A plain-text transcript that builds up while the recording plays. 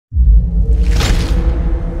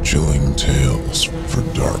Tales for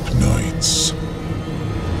Dark Nights.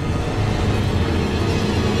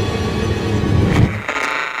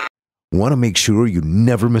 Want to make sure you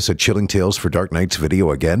never miss a Chilling Tales for Dark Nights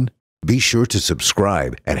video again? Be sure to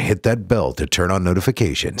subscribe and hit that bell to turn on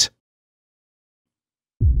notifications.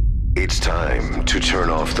 It's time to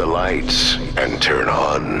turn off the lights and turn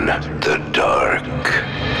on the dark.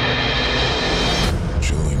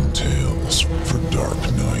 Chilling Tales for Dark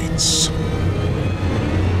Nights.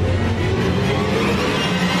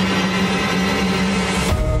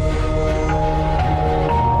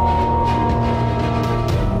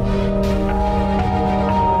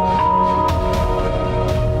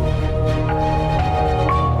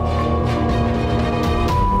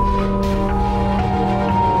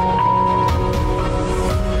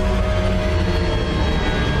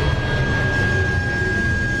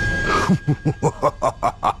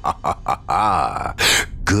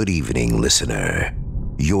 Good evening, listener.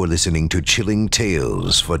 You're listening to Chilling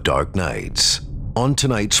Tales for Dark Nights. On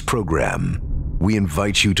tonight's program, we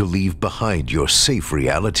invite you to leave behind your safe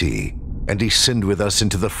reality and descend with us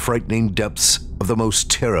into the frightening depths of the most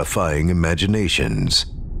terrifying imaginations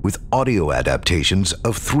with audio adaptations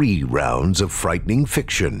of 3 rounds of frightening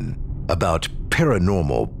fiction about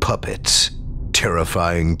paranormal puppets,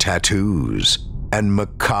 terrifying tattoos, and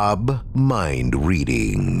macabre mind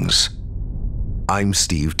readings. I'm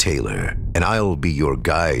Steve Taylor, and I'll be your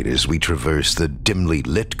guide as we traverse the dimly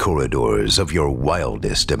lit corridors of your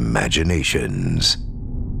wildest imaginations.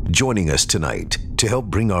 Joining us tonight to help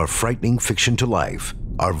bring our frightening fiction to life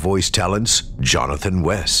are voice talents Jonathan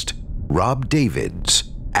West, Rob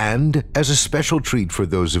Davids, and as a special treat for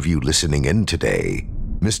those of you listening in today,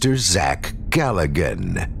 Mr. Zach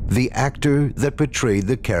Galligan, the actor that portrayed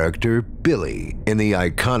the character Billy in the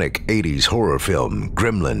iconic 80s horror film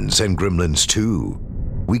Gremlins and Gremlins 2.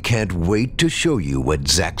 We can't wait to show you what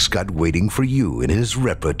Zach's got waiting for you in his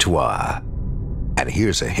repertoire. And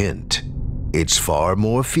here's a hint. It's far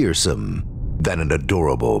more fearsome than an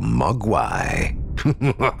adorable mogwai.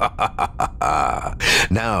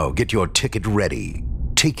 Now get your ticket ready.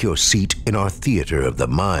 Take your seat in our theater of the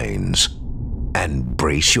minds and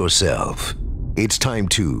brace yourself. It's time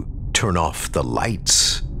to turn off the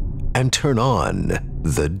lights and turn on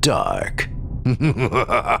the dark.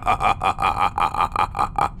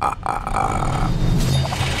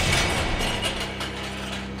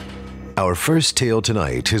 Our first tale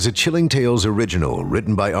tonight is a Chilling Tales original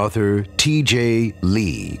written by author T.J.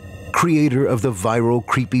 Lee, creator of the viral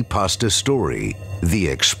creepypasta story, The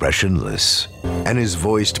Expressionless, and is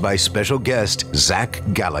voiced by special guest Zach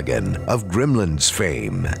Galligan of Gremlins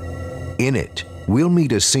fame. In it, we'll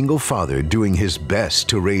meet a single father doing his best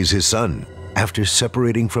to raise his son after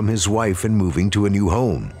separating from his wife and moving to a new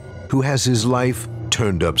home, who has his life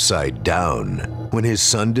turned upside down when his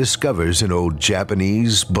son discovers an old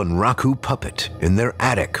Japanese bunraku puppet in their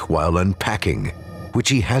attic while unpacking, which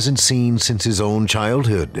he hasn't seen since his own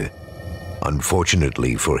childhood.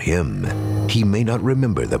 Unfortunately for him, he may not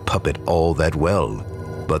remember the puppet all that well,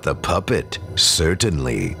 but the puppet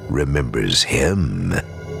certainly remembers him.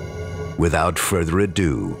 Without further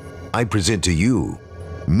ado, I present to you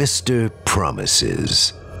Mr.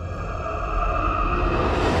 Promises.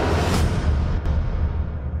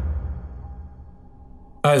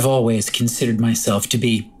 I've always considered myself to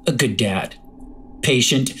be a good dad.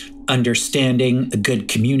 Patient, understanding, a good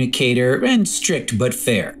communicator, and strict but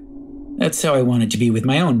fair. That's how I wanted to be with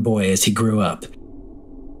my own boy as he grew up.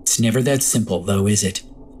 It's never that simple, though, is it?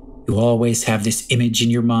 You always have this image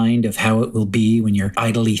in your mind of how it will be when you're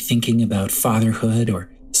idly thinking about fatherhood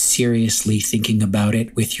or seriously thinking about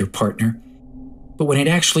it with your partner. But when it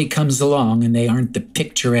actually comes along and they aren't the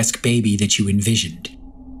picturesque baby that you envisioned,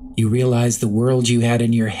 you realize the world you had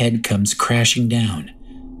in your head comes crashing down,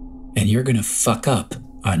 and you're gonna fuck up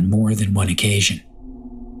on more than one occasion.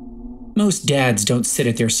 Most dads don't sit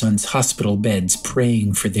at their sons' hospital beds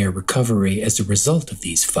praying for their recovery as a result of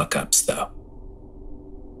these fuck-ups, though.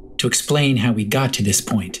 To explain how we got to this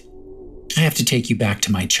point, I have to take you back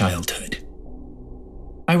to my childhood.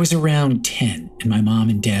 I was around 10, and my mom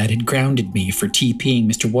and dad had grounded me for TPing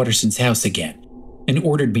Mr. Watterson's house again, and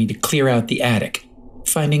ordered me to clear out the attic,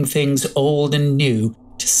 finding things old and new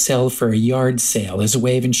to sell for a yard sale as a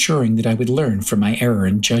way of ensuring that I would learn from my error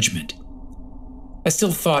in judgment. I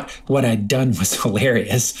still thought what I'd done was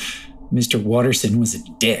hilarious. Mr. Watterson was a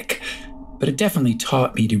dick, but it definitely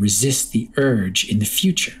taught me to resist the urge in the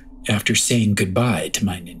future after saying goodbye to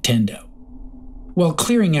my Nintendo. While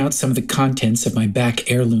clearing out some of the contents of my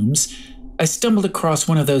back heirlooms, I stumbled across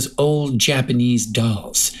one of those old Japanese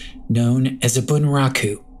dolls known as a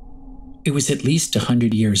bunraku. It was at least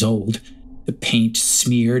 100 years old, the paint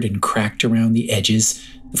smeared and cracked around the edges,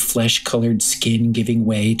 the flesh-colored skin giving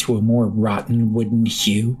way to a more rotten wooden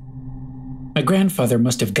hue. My grandfather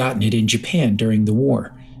must have gotten it in Japan during the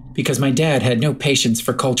war, because my dad had no patience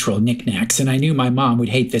for cultural knickknacks, and I knew my mom would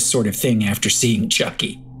hate this sort of thing after seeing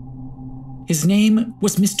Chucky. His name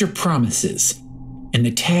was Mr. Promises, and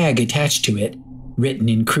the tag attached to it, written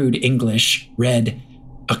in crude English, read,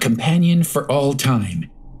 "A companion for all time.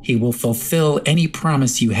 He will fulfill any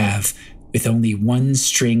promise you have with only one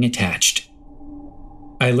string attached."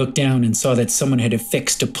 I looked down and saw that someone had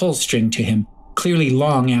affixed a pull string to him, clearly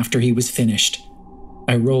long after he was finished.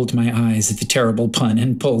 I rolled my eyes at the terrible pun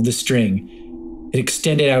and pulled the string. It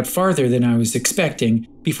extended out farther than I was expecting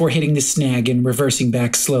before hitting the snag and reversing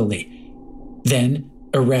back slowly. Then,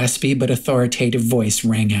 a raspy but authoritative voice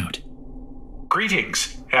rang out.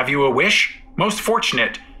 "Greetings. Have you a wish? Most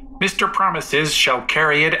fortunate. Mr. Promises shall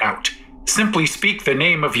carry it out. Simply speak the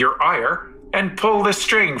name of your ire and pull the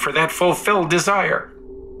string for that fulfilled desire."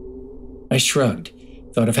 I shrugged,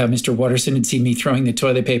 thought of how Mr. Watterson had seen me throwing the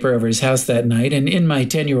toilet paper over his house that night, and in my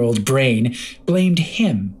 10-year-old brain, blamed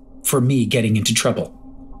him for me getting into trouble.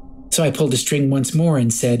 So I pulled the string once more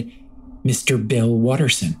and said, "Mr. Bill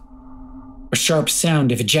Watterson." A sharp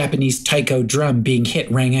sound of a Japanese taiko drum being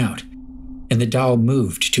hit rang out, and the doll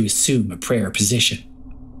moved to assume a prayer position.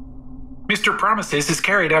 "Mr. Promises has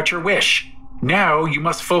carried out your wish. Now you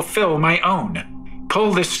must fulfill my own.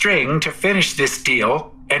 Pull the string to finish this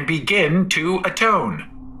deal and begin to atone."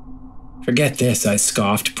 Forget this, I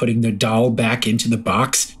scoffed, putting the doll back into the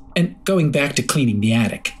box and going back to cleaning the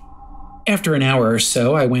attic. After an hour or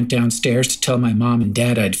so, I went downstairs to tell my mom and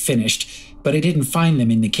dad I'd finished, but I didn't find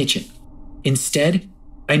them in the kitchen. Instead,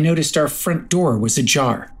 I noticed our front door was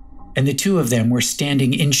ajar, and the two of them were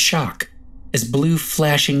standing in shock as blue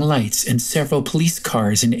flashing lights and several police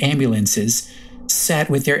cars and ambulances sat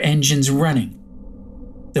with their engines running.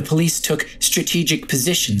 The police took strategic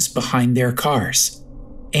positions behind their cars,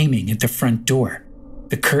 aiming at the front door,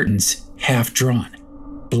 the curtains half drawn,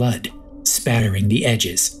 blood spattering the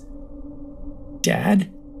edges. "Dad?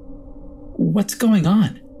 What's going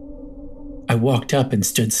on?" I walked up and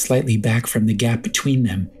stood slightly back from the gap between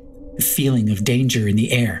them, the feeling of danger in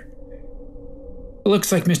the air.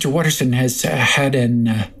 "Looks like Mr. Watterson has had an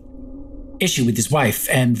issue with his wife,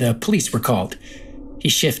 and the police were called." He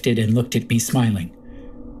shifted and looked at me, smiling.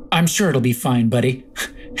 "I'm sure it'll be fine, buddy.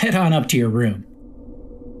 Head on up to your room."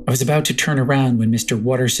 I was about to turn around when Mr.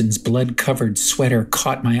 Watterson's blood-covered sweater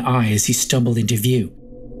caught my eye as he stumbled into view,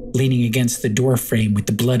 leaning against the doorframe with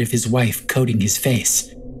the blood of his wife coating his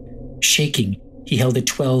face. Shaking, he held a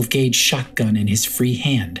 12-gauge shotgun in his free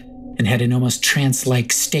hand and had an almost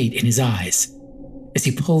trance-like state in his eyes. As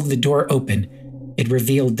he pulled the door open, it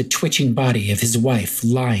revealed the twitching body of his wife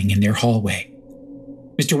lying in their hallway.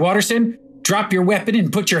 "Mr. Watterson, drop your weapon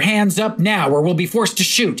and put your hands up now or we'll be forced to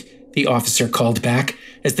shoot," the officer called back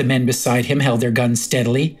as the men beside him held their guns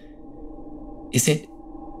steadily. Is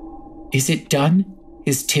it done?"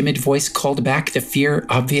 His timid voice called back, the fear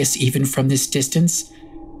obvious even from this distance.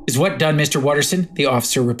 "Is what done, Mr. Watterson?" the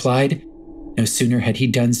officer replied. No sooner had he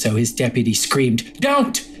done so, his deputy screamed,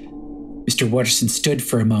 "Don't!" Mr. Watterson stood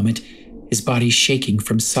for a moment, his body shaking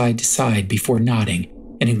from side to side before nodding,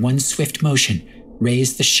 and in one swift motion,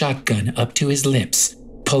 raised the shotgun up to his lips,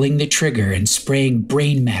 pulling the trigger and spraying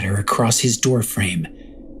brain matter across his doorframe.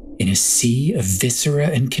 In a sea of viscera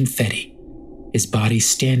and confetti, his body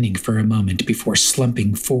standing for a moment before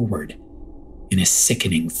slumping forward in a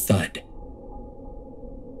sickening thud.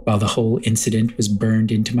 While the whole incident was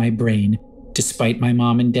burned into my brain, despite my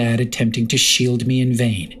mom and dad attempting to shield me in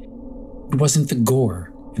vain, it wasn't the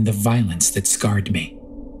gore and the violence that scarred me.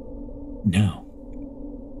 No,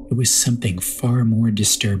 it was something far more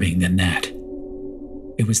disturbing than that.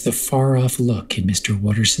 It was the far-off look in Mr.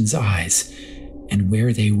 Watterson's eyes and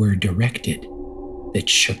where they were directed that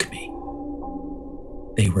shook me.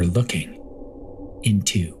 They were looking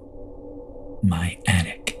into my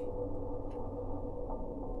attic.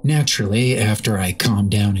 Naturally, after I calmed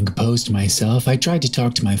down and composed myself, I tried to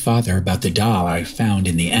talk to my father about the doll I found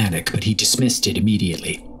in the attic, but he dismissed it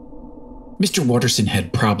immediately. Mr. Watterson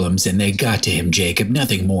had problems and they got to him, Jacob,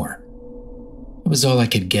 nothing more. That was all I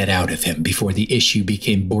could get out of him before the issue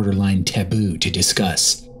became borderline taboo to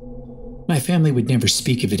discuss. My family would never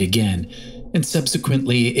speak of it again, and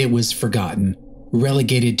subsequently it was forgotten,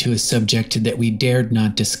 relegated to a subject that we dared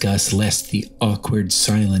not discuss lest the awkward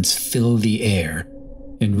silence fill the air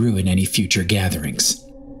and ruin any future gatherings.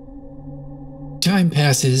 Time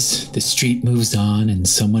passes, the street moves on, and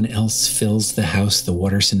someone else fills the house the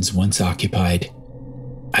Wattersons once occupied.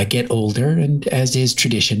 I get older, and as is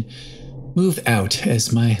tradition, move out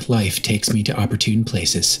as my life takes me to opportune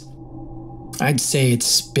places. I'd say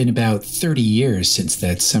it's been about 30 years since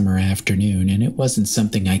that summer afternoon, and it wasn't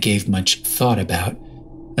something I gave much thought about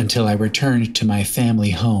until I returned to my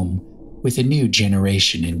family home with a new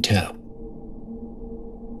generation in tow.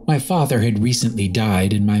 My father had recently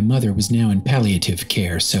died, and my mother was now in palliative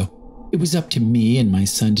care, so it was up to me and my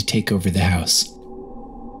son to take over the house.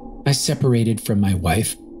 I separated from my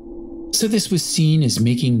wife, so this was seen as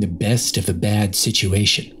making the best of a bad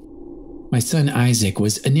situation. My son Isaac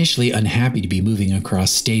was initially unhappy to be moving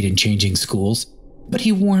across state and changing schools, but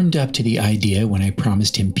he warmed up to the idea when I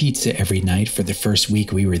promised him pizza every night for the first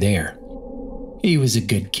week we were there. He was a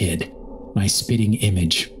good kid, my spitting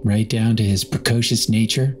image, right down to his precocious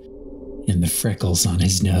nature and the freckles on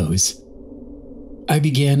his nose. I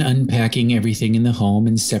began unpacking everything in the home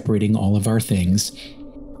and separating all of our things.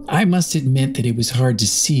 I must admit that it was hard to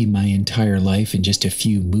see my entire life in just a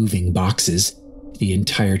few moving boxes, the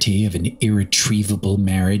entirety of an irretrievable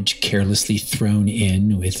marriage carelessly thrown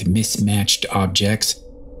in with mismatched objects.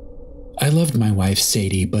 I loved my wife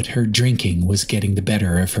Sadie, but her drinking was getting the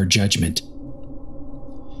better of her judgment.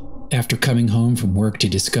 After coming home from work to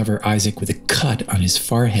discover Isaac with a cut on his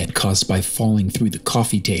forehead caused by falling through the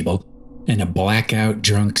coffee table and a blackout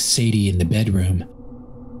drunk Sadie in the bedroom,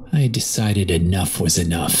 I decided enough was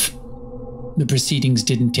enough. The proceedings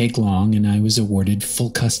didn't take long, and I was awarded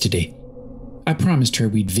full custody. I promised her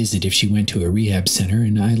we'd visit if she went to a rehab center,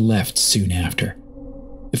 and I left soon after.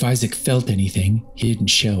 If Isaac felt anything, he didn't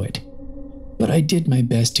show it. But I did my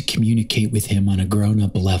best to communicate with him on a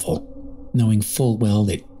grown-up level, knowing full well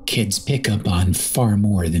that kids pick up on far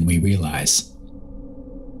more than we realize.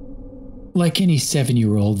 Like any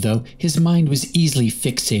 7-year-old, though, his mind was easily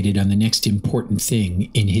fixated on the next important thing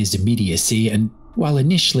in his immediacy, and while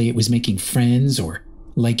initially it was making friends or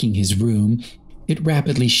liking his room, it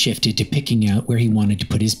rapidly shifted to picking out where he wanted to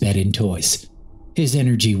put his bed and toys. His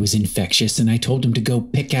energy was infectious, and I told him to go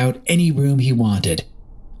pick out any room he wanted,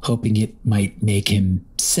 hoping it might make him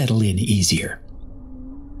settle in easier.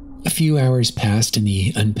 A few hours passed and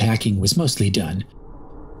the unpacking was mostly done,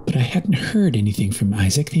 but I hadn't heard anything from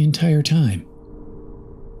Isaac the entire time.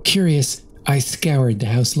 Curious, I scoured the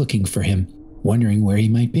house looking for him, wondering where he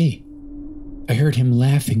might be. I heard him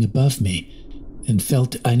laughing above me and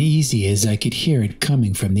felt uneasy as I could hear it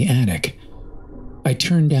coming from the attic. I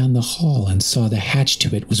turned down the hall and saw the hatch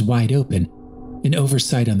to it was wide open, an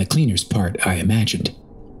oversight on the cleaner's part, I imagined.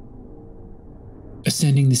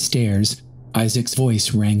 Ascending the stairs, Isaac's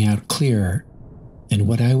voice rang out clearer, and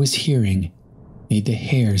what I was hearing made the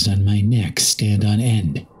hairs on my neck stand on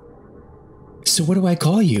end. "So what do I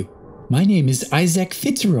call you? My name is Isaac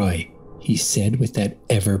Fitzroy," he said with that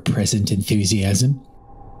ever-present enthusiasm.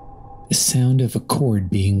 The sound of a cord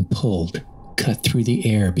being pulled cut through the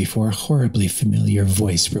air before a horribly familiar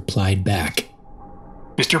voice replied back.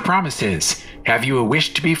 "Mr. Promises, have you a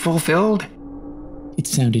wish to be fulfilled?" It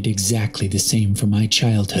sounded exactly the same from my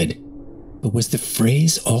childhood, but was the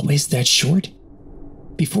phrase always that short?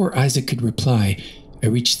 Before Isaac could reply, I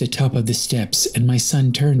reached the top of the steps and my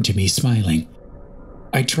son turned to me smiling.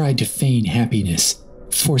 I tried to feign happiness,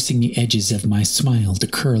 forcing the edges of my smile to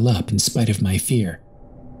curl up in spite of my fear.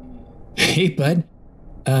 "Hey, bud,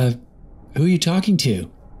 who are you talking to?"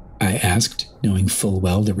 I asked, knowing full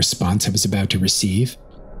well the response I was about to receive.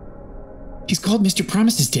 "He's called Mr.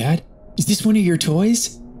 Promises, Dad. Is this one of your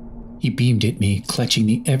toys?" He beamed at me, clutching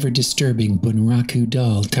the ever-disturbing Bunraku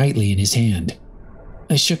doll tightly in his hand.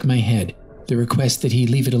 I shook my head, the request that he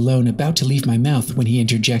leave it alone about to leave my mouth when he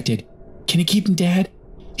interjected, "Can I keep him, Dad?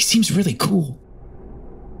 He seems really cool."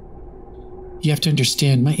 You have to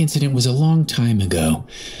understand, my incident was a long time ago,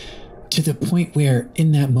 to the point where,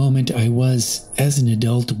 in that moment, I was, as an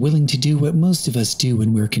adult, willing to do what most of us do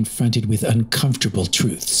when we're confronted with uncomfortable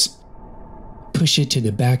truths. Push it to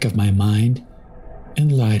the back of my mind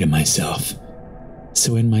and lie to myself.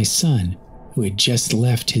 So when my son, who had just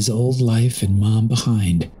left his old life and mom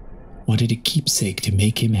behind, wanted a keepsake to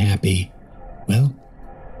make him happy, well,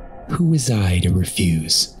 who was I to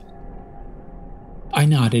refuse? I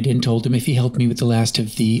nodded and told him if he helped me with the last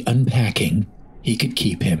of the unpacking, he could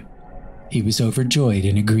keep him. He was overjoyed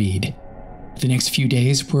and agreed. The next few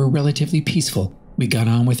days were relatively peaceful. We got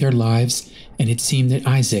on with our lives, and it seemed that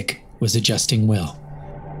Isaac was adjusting well.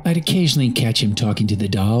 I'd occasionally catch him talking to the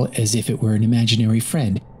doll as if it were an imaginary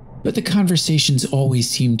friend, but the conversations always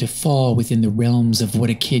seemed to fall within the realms of what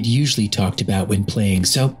a kid usually talked about when playing,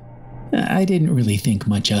 so I didn't really think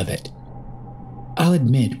much of it. I'll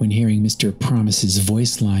admit, when hearing Mr. Promise's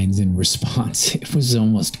voice lines in response, it was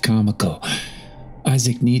almost comical.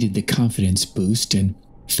 Isaac needed the confidence boost, and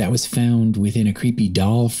If that was found within a creepy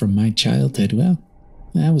doll from my childhood, well,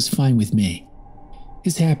 that was fine with me.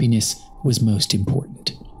 His happiness was most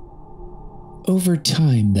important. Over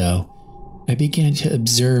time, though, I began to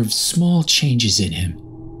observe small changes in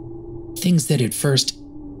him. Things that at first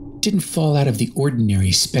didn't fall out of the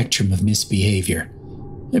ordinary spectrum of misbehavior.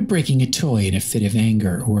 Breaking a toy in a fit of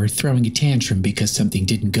anger or throwing a tantrum because something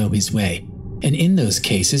didn't go his way. And in those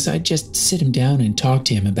cases, I'd just sit him down and talk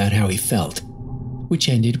to him about how he felt, which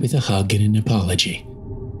ended with a hug and an apology.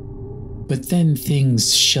 But then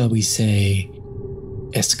things, shall we say,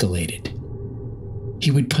 escalated.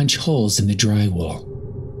 He would punch holes in the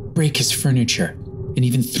drywall, break his furniture, and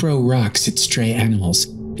even throw rocks at stray animals.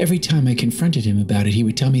 Every time I confronted him about it, he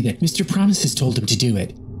would tell me that Mr. Promises told him to do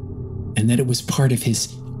it, and that it was part of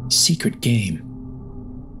his secret game.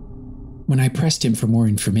 When I pressed him for more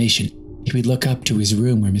information, he would look up to his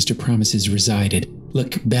room where Mr. Promises resided,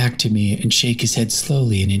 look back to me, and shake his head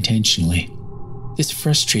slowly and intentionally. This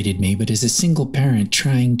frustrated me, but as a single parent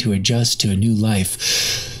trying to adjust to a new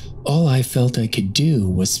life, all I felt I could do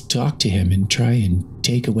was talk to him and try and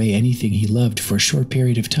take away anything he loved for a short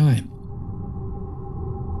period of time.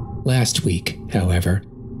 Last week, however,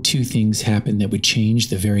 2 things happened that would change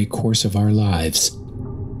the very course of our lives.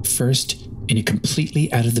 First, in a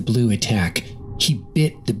completely out-of-the-blue attack, he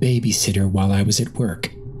bit the babysitter while I was at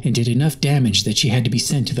work and did enough damage that she had to be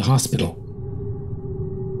sent to the hospital.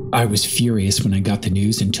 I was furious when I got the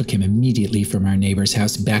news and took him immediately from our neighbor's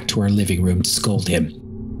house back to our living room to scold him.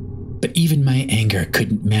 But even my anger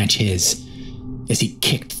couldn't match his, as he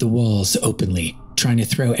kicked the walls openly, trying to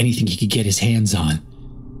throw anything he could get his hands on.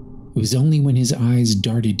 It was only when his eyes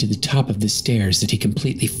darted to the top of the stairs that he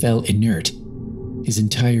completely fell inert, his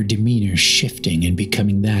entire demeanor shifting and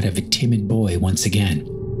becoming that of a timid boy once again.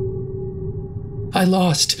 I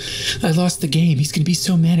lost the game. He's going to be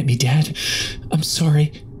so mad at me, Dad. I'm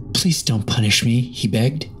sorry. Please don't punish me, he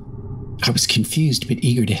begged. I was confused but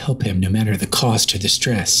eager to help him no matter the cost or the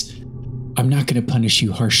stress. I'm not going to punish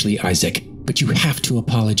you harshly, Isaac, but you have to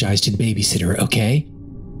apologize to the babysitter, okay?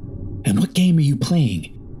 And what game are you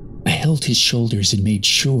playing? I held his shoulders and made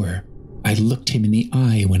sure I looked him in the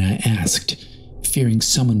eye when I asked, fearing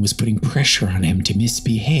someone was putting pressure on him to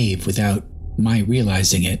misbehave without my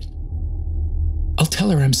realizing it. I'll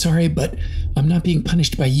tell her I'm sorry, but I'm not being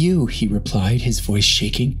punished by you, he replied, his voice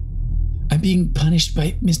shaking. I'm being punished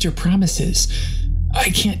by Mr. Promises.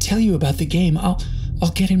 I can't tell you about the game. I'll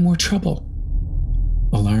get in more trouble.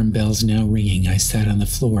 Alarm bells now ringing, I sat on the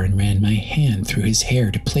floor and ran my hand through his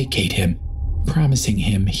hair to placate him, promising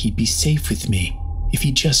him he'd be safe with me if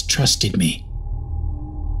he just trusted me.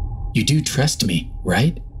 You do trust me,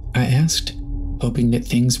 right? I asked, hoping that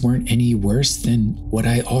things weren't any worse than what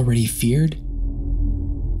I already feared.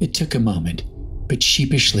 It took a moment, but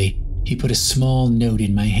sheepishly, he put a small note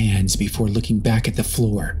in my hands before looking back at the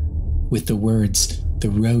floor, with the words, "The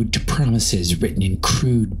Road to Promises," written in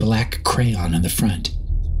crude black crayon on the front.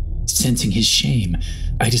 Sensing his shame,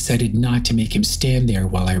 I decided not to make him stand there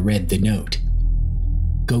while I read the note.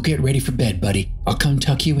 Go get ready for bed, buddy. I'll come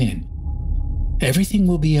tuck you in. Everything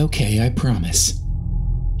will be okay, I promise.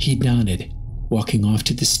 He nodded, walking off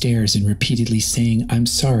to the stairs and repeatedly saying I'm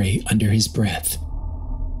sorry under his breath.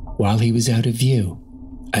 While he was out of view,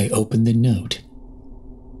 I opened the note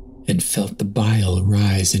and felt the bile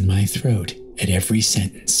rise in my throat at every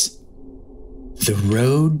sentence. The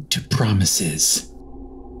Road to Promises.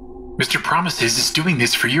 Mr. Promises is doing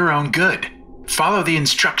this for your own good. Follow the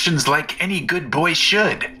instructions like any good boy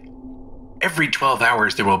should. Every 12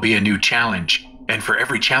 hours there will be a new challenge, and for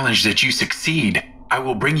every challenge that you succeed, I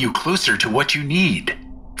will bring you closer to what you need.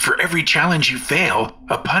 For every challenge you fail,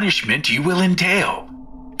 a punishment you will entail.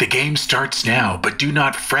 The game starts now, but do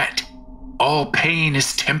not fret. All pain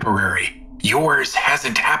is temporary. Yours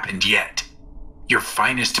hasn't happened yet. Your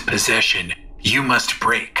finest possession you must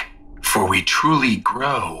break, for we truly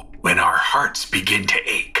grow when our hearts begin to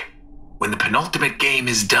ache. When the penultimate game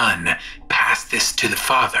is done, pass this to the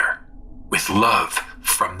Father, with love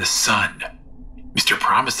from the Son. Mr.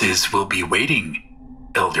 Promises will be waiting,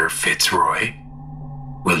 Elder Fitzroy.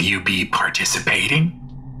 Will you be participating?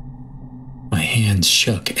 My hands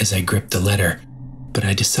shook as I gripped the letter, but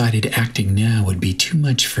I decided acting now would be too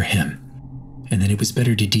much for him, and that it was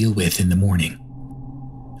better to deal with in the morning.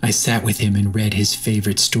 I sat with him and read his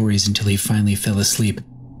favorite stories until he finally fell asleep,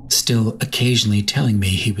 still occasionally telling me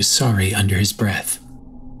he was sorry under his breath.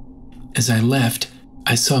 As I left,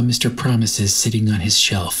 I saw Mr. Promises sitting on his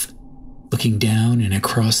shelf, looking down and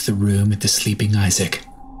across the room at the sleeping Isaac.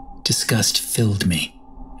 Disgust filled me,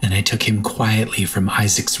 and I took him quietly from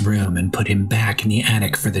Isaac's room and put him back in the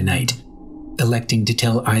attic for the night, electing to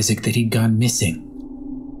tell Isaac that he'd gone missing.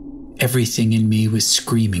 Everything in me was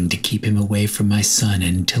screaming to keep him away from my son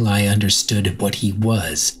until I understood what he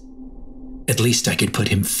was. At least I could put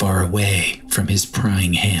him far away from his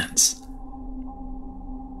prying hands.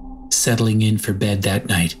 Settling in for bed that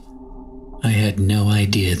night, I had no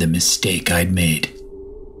idea the mistake I'd made.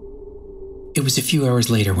 It was a few hours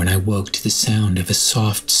later when I woke to the sound of a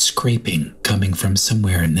soft scraping coming from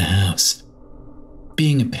somewhere in the house.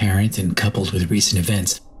 Being a parent and coupled with recent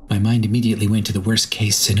events, my mind immediately went to the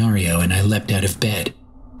worst-case scenario, and I leapt out of bed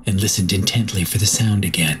and listened intently for the sound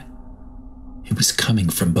again. It was coming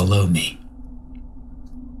from below me.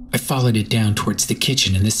 I followed it down towards the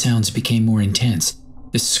kitchen, and the sounds became more intense,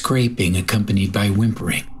 the scraping accompanied by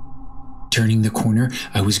whimpering. Turning the corner,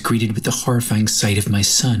 I was greeted with the horrifying sight of my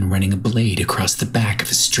son running a blade across the back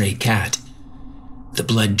of a stray cat. The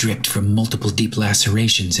blood dripped from multiple deep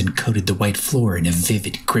lacerations and coated the white floor in a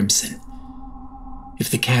vivid crimson. If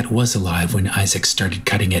the cat was alive when Isaac started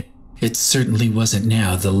cutting it, it certainly wasn't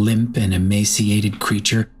now. The limp and emaciated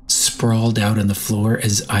creature sprawled out on the floor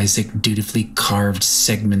as Isaac dutifully carved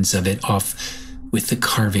segments of it off with the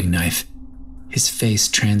carving knife, his face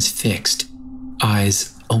transfixed,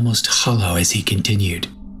 eyes almost hollow as he continued.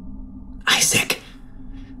 Isaac,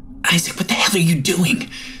 what the hell are you doing?"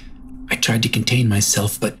 I tried to contain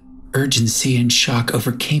myself, but urgency and shock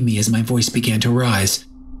overcame me as my voice began to rise.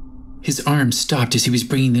 His arm stopped as he was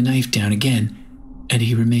bringing the knife down again, and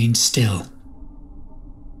he remained still.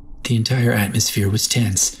 The entire atmosphere was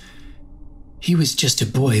tense. He was just a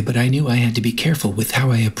boy, but I knew I had to be careful with how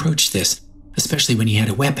I approached this, especially when he had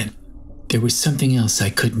a weapon. There was something else I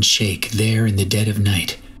couldn't shake there in the dead of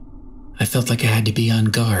night. I felt like I had to be on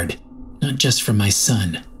guard, not just from my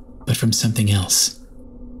son, but from something else.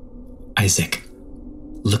 "Isaac,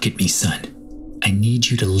 look at me, son. I need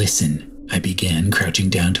you to listen," I began, crouching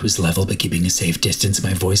down to his level but keeping a safe distance,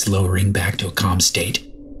 my voice lowering back to a calm state.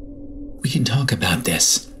 "We can talk about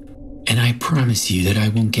this, and I promise you that I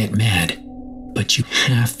won't get mad, but you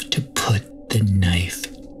have to put the knife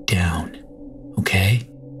down, okay?"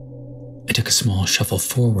 I took a small shuffle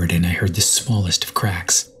forward and I heard the smallest of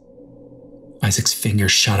cracks. Isaac's finger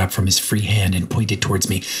shot up from his free hand and pointed towards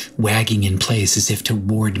me, wagging in place as if to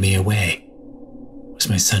ward me away. Was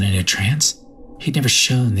my son in a trance? He'd never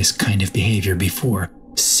shown this kind of behavior before,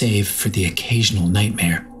 save for the occasional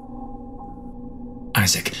nightmare.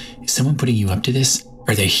 "Isaac, is someone putting you up to this?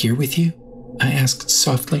 Are they here with you?" I asked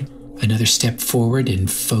softly, another step forward and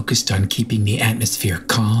focused on keeping the atmosphere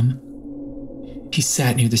calm. He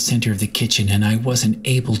sat near the center of the kitchen, and I wasn't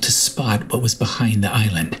able to spot what was behind the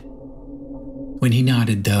island. When he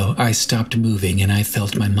nodded, though, I stopped moving and I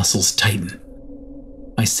felt my muscles tighten.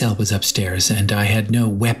 My cell was upstairs, and I had no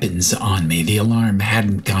weapons on me. The alarm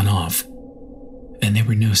hadn't gone off, and there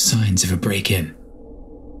were no signs of a break-in.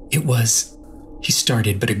 "It was," he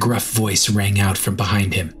started, but a gruff voice rang out from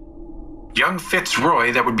behind him. "Young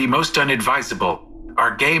Fitzroy, that would be most unadvisable.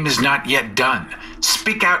 Our game is not yet done.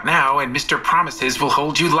 Speak out now, and Mr. Promises will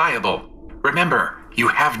hold you liable. Remember, you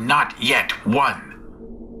have not yet won."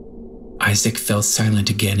 Isaac fell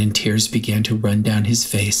silent again, and tears began to run down his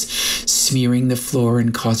face, smearing the floor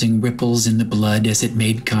and causing ripples in the blood as it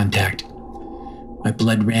made contact. My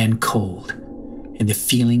blood ran cold, and the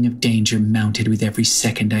feeling of danger mounted with every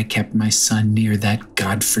second I kept my son near that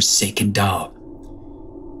godforsaken doll.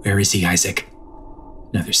 "Where is he, Isaac?"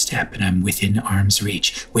 Another step, and I'm within arm's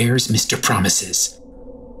reach. "Where's Mr. Promises?"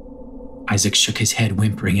 Isaac shook his head,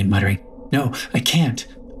 whimpering and muttering, "No, I can't,"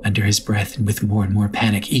 under his breath, and with more and more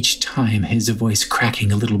panic each time, his voice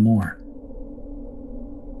cracking a little more.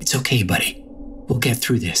 "It's okay, buddy. We'll get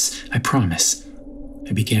through this, I promise."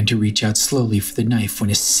 I began to reach out slowly for the knife when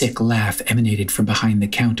a sick laugh emanated from behind the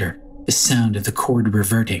counter, the sound of the cord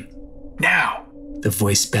reverting. "Now!" the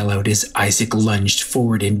voice bellowed as Isaac lunged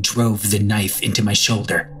forward and drove the knife into my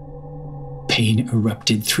shoulder. Pain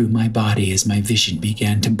erupted through my body as my vision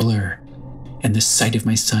began to blur, and the sight of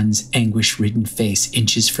my son's anguish-ridden face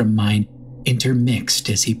inches from mine intermixed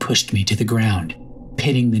as he pushed me to the ground,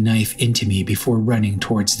 pinning the knife into me before running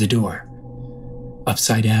towards the door.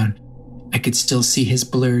 Upside down, I could still see his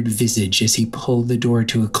blurred visage as he pulled the door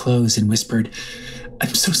to a close and whispered,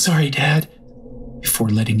 "I'm so sorry, Dad,"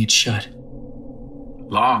 before letting it shut.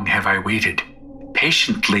 "Long have I waited,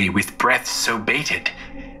 patiently with breath so bated.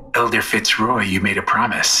 Elder Fitzroy, you made a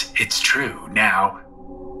promise. It's true now."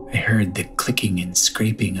 I heard the clicking and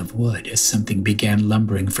scraping of wood as something began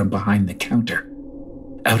lumbering from behind the counter,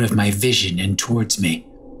 out of my vision and towards me.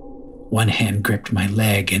 One hand gripped my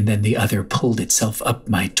leg, and then the other pulled itself up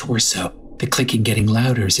my torso, the clicking getting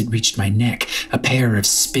louder as it reached my neck, a pair of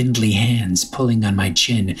spindly hands pulling on my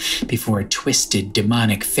chin before a twisted,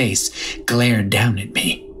 demonic face glared down at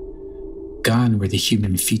me. Gone were the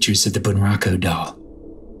human features of the Bunraku doll,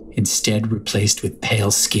 instead replaced with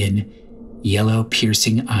pale skin, yellow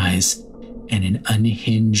piercing eyes, and an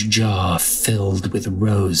unhinged jaw filled with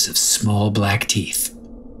rows of small black teeth.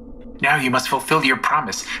 Now you must fulfill your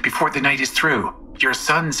promise before the night is through. Your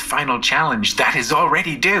son's final challenge, that is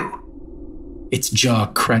already due. Its jaw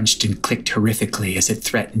crunched and clicked horrifically as it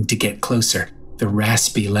threatened to get closer, the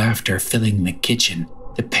raspy laughter filling the kitchen.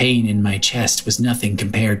 The pain in my chest was nothing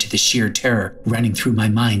compared to the sheer terror running through my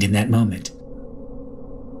mind in that moment.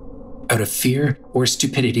 Out of fear or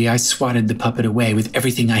stupidity, I swatted the puppet away with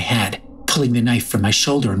everything I had, pulling the knife from my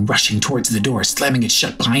shoulder and rushing towards the door, slamming it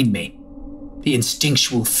shut behind me. The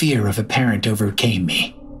instinctual fear of a parent overcame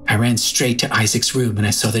me. I ran straight to Isaac's room and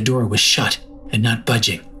I saw the door was shut and not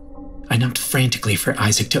budging. I knocked frantically for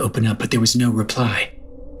Isaac to open up, but there was no reply.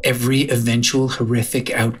 Every eventual horrific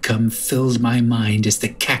outcome filled my mind as the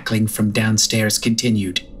cackling from downstairs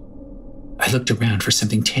continued. I looked around for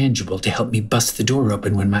something tangible to help me bust the door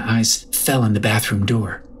open when my eyes fell on the bathroom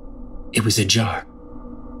door. It was ajar.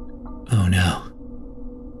 Oh no.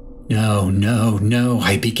 No,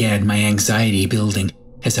 I began, my anxiety building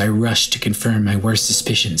as I rushed to confirm my worst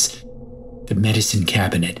suspicions. The medicine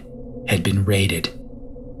cabinet had been raided.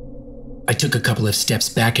 I took a couple of steps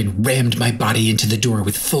back and rammed my body into the door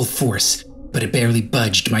with full force, but it barely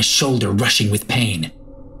budged, my shoulder rushing with pain.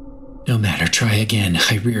 No matter, try again.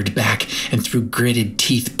 I reared back and through gritted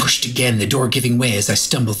teeth pushed again, the door giving way as I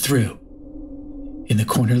stumbled through. In the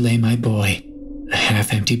corner lay my boy, a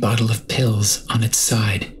half-empty bottle of pills on its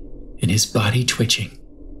side, and his body twitching.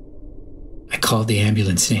 I called the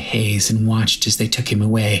ambulance in a haze and watched as they took him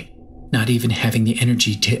away, not even having the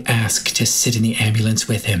energy to ask to sit in the ambulance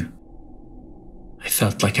with him. I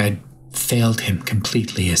felt like I'd failed him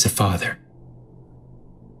completely as a father.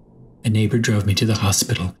 A neighbor drove me to the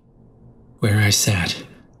hospital, where I sat,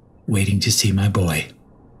 waiting to see my boy.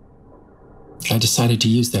 I decided to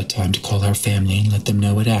use that time to call our family and let them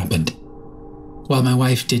know what happened. While my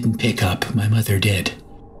wife didn't pick up, my mother did.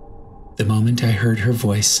 The moment I heard her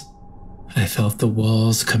voice, I felt the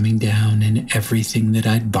walls coming down and everything that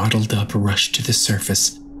I'd bottled up rushed to the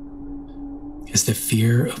surface, as the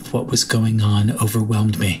fear of what was going on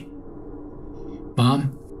overwhelmed me.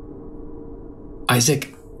 Mom?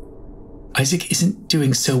 Isaac isn't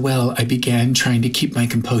doing so well, I began, trying to keep my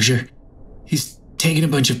composure. He's taken a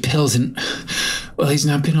bunch of pills and, well, he's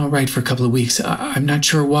not been all right for a couple of weeks. I'm not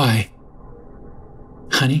sure why.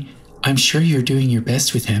 Honey, I'm sure you're doing your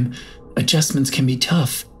best with him. Adjustments can be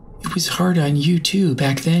tough. It was hard on you too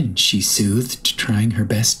back then, she soothed, trying her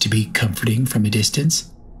best to be comforting from a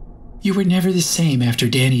distance. You were never the same after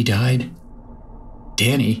Danny died.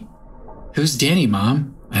 Danny? Who's Danny,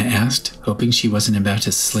 Mom? I asked, hoping she wasn't about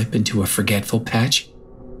to slip into a forgetful patch.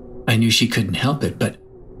 I knew she couldn't help it, but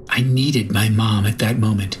I needed my mom at that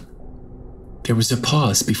moment. There was a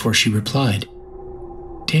pause before she replied.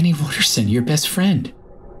 Danny Watterson, your best friend.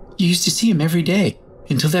 You used to see him every day,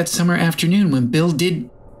 until that summer afternoon when Bill did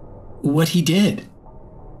what he did.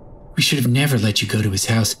 We should have never let you go to his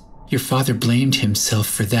house. Your father blamed himself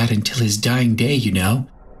for that until his dying day, you know.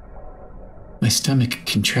 My stomach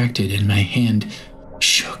contracted and my hand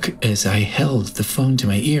shook as I held the phone to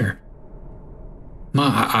my ear.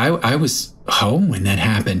 Ma, I was home when that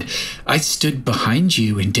happened. I stood behind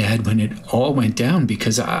you and Dad when it all went down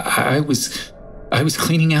because I was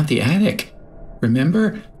cleaning out the attic.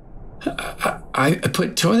 Remember? I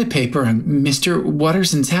put toilet paper on Mr.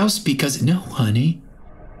 Watterson's house because... No, honey.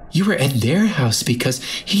 You were at their house because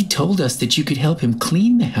he told us that you could help him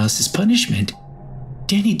clean the house as punishment.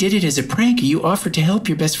 Danny did it as a prank. You offered to help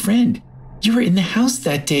your best friend. You were in the house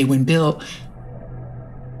that day when Bill...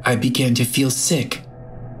 I began to feel sick.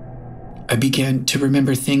 I began to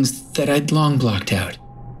remember things that I'd long blocked out.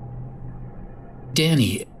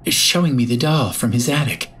 Danny showing me the doll from his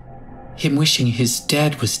attic. Him wishing his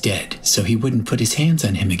dad was dead so he wouldn't put his hands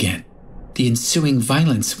on him again. The ensuing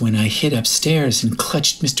violence when I hid upstairs and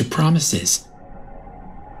clutched Mr. Promises.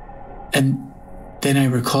 And then I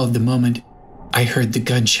recalled the moment I heard the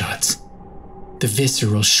gunshots. The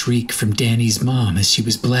visceral shriek from Danny's mom as she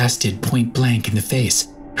was blasted point blank in the face,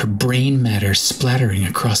 her brain matter splattering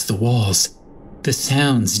across the walls. The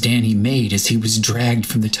sounds Danny made as he was dragged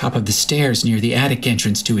from the top of the stairs near the attic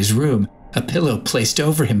entrance to his room, a pillow placed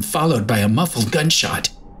over him followed by a muffled gunshot.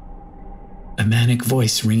 A manic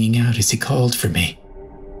voice ringing out as he called for me,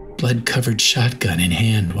 blood-covered shotgun in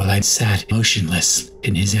hand while I sat motionless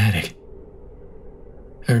in his attic.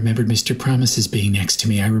 I remembered Mr. Promises being next to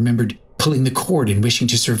me. I remembered pulling the cord and wishing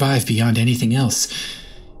to survive beyond anything else.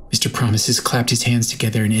 Mr. Promises clapped his hands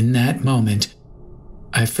together, and in that moment,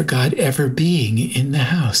 I forgot ever being in the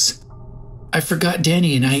house. I forgot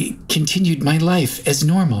Danny and I continued my life as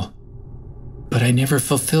normal. But I never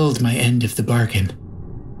fulfilled my end of the bargain.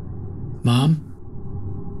 Mom?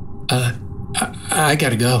 I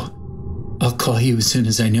gotta go. I'll call you as soon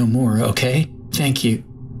as I know more, okay? Thank you.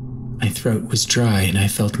 My throat was dry and I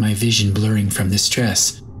felt my vision blurring from the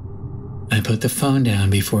stress. I put the phone down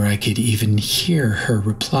before I could even hear her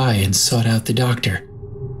reply and sought out the doctor.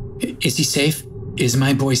 Is he safe? Is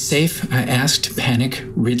my boy safe? I asked, panic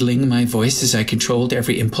riddling my voice as I controlled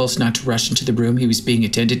every impulse not to rush into the room he was being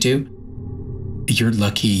attended to. You're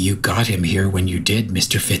lucky you got him here when you did,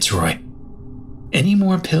 Mr. Fitzroy. Any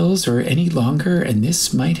more pills or any longer, and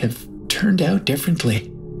this might have turned out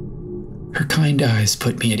differently. Her kind eyes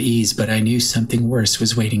put me at ease, but I knew something worse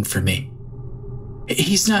was waiting for me.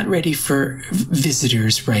 He's not ready for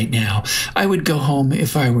visitors right now. I would go home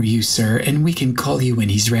if I were you, sir, and we can call you when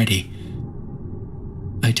he's ready.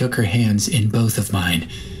 I took her hands in both of mine,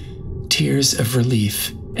 tears of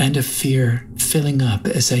relief and of fear filling up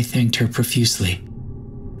as I thanked her profusely.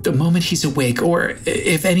 The moment he's awake, or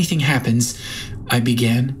if anything happens, I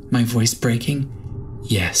began, my voice breaking.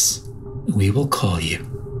 Yes, we will call you.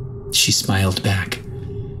 She smiled back.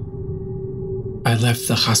 I left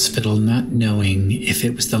the hospital not knowing if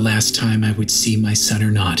it was the last time I would see my son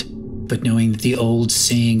or not, but knowing that the old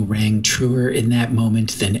saying rang truer in that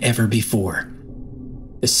moment than ever before.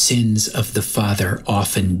 The sins of the father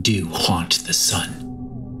often do haunt the son.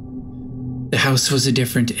 The house was a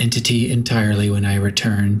different entity entirely when I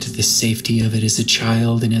returned, the safety of it as a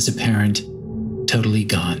child and as a parent totally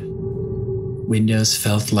gone. Windows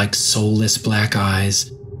felt like soulless black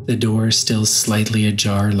eyes, the door still slightly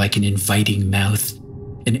ajar like an inviting mouth,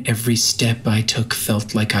 and every step I took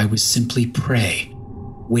felt like I was simply prey,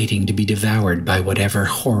 waiting to be devoured by whatever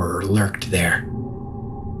horror lurked there.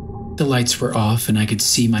 The lights were off and I could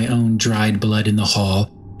see my own dried blood in the hall,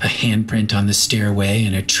 a handprint on the stairway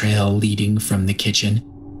and a trail leading from the kitchen.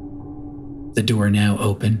 The door now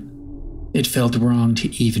open. It felt wrong to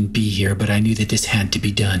even be here, but I knew that this had to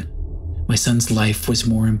be done. My son's life was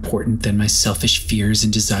more important than my selfish fears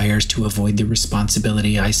and desires to avoid the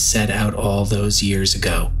responsibility I set out all those years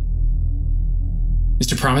ago.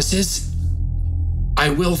 Mr. Promises, I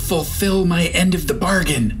will fulfill my end of the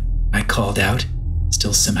bargain, I called out,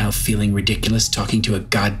 still somehow feeling ridiculous talking to a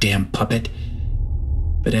goddamn puppet.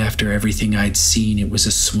 But after everything I'd seen, it was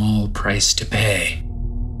a small price to pay.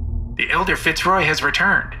 The Elder Fitzroy has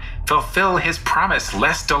returned. Fulfill his promise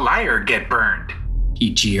lest a liar get burned.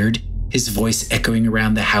 He jeered, his voice echoing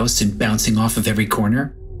around the house and bouncing off of every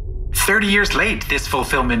corner. 30 years late this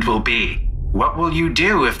fulfillment will be. What will you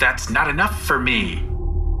do if that's not enough for me?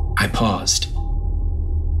 I paused.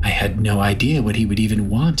 I had no idea what he would even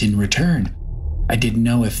want in return. I didn't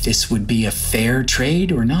know if this would be a fair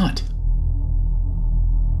trade or not.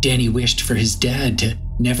 Danny wished for his dad to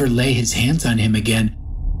never lay his hands on him again.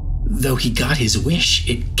 Though he got his wish,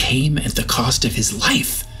 it came at the cost of his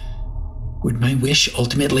life. Would my wish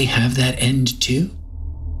ultimately have that end too?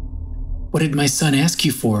 What did my son ask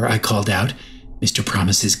you for? I called out, Mr.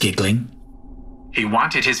 Promises giggling. He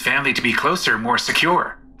wanted his family to be closer, more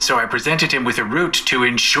secure, so I presented him with a route to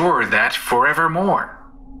ensure that forevermore.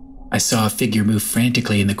 I saw a figure move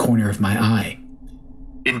frantically in the corner of my eye.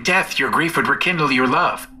 In death, your grief would rekindle your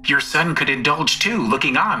love. Your son could indulge too,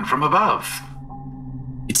 looking on from above.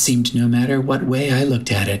 It seemed no matter what way I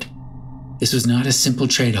looked at it, this was not a simple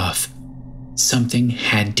trade-off. Something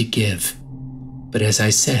had to give. But as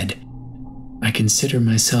I said, I consider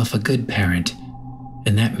myself a good parent,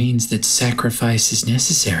 and that means that sacrifice is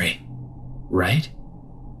necessary, right?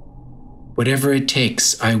 Whatever it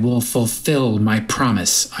takes, I will fulfill my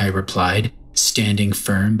promise, I replied, standing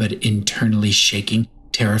firm but internally shaking,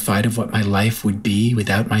 terrified of what my life would be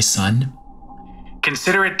without my son.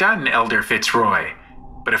 Consider it done, Elder Fitzroy.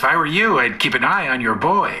 But if I were you, I'd keep an eye on your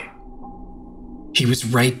boy. He was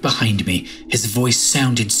right behind me. His voice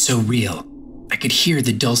sounded so real. I could hear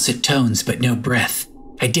the dulcet tones, but no breath.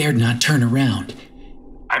 I dared not turn around.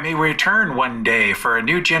 I may return one day for a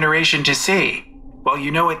new generation to see. Well,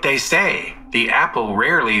 you know what they say. The apple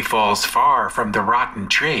rarely falls far from the rotten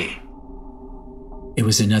tree. It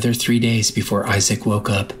was another 3 days before Isaac woke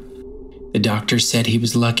up. The doctor said he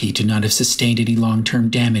was lucky to not have sustained any long-term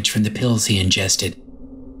damage from the pills he ingested,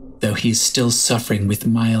 though he is still suffering with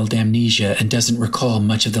mild amnesia and doesn't recall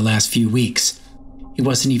much of the last few weeks. He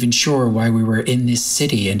wasn't even sure why we were in this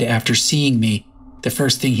city, and after seeing me, the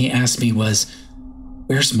first thing he asked me was,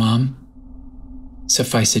 "Where's Mom?"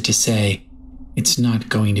 Suffice it to say, it's not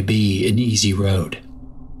going to be an easy road.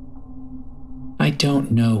 I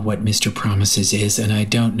don't know what Mr. Promises is, and I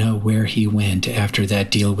don't know where he went after that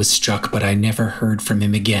deal was struck, but I never heard from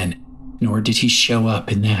him again. nor did he show up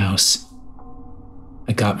in the house.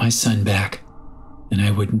 I got my son back, and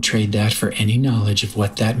I wouldn't trade that for any knowledge of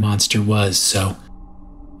what that monster was, so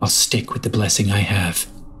I'll stick with the blessing I have.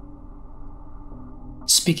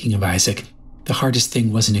 Speaking of Isaac, the hardest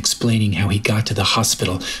thing wasn't explaining how he got to the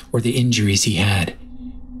hospital or the injuries he had.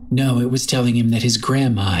 No, it was telling him that his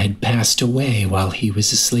grandma had passed away while he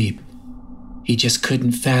was asleep. He just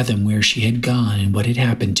couldn't fathom where she had gone and what had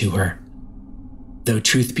happened to her. Though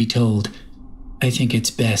truth be told, I think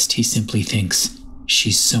it's best he simply thinks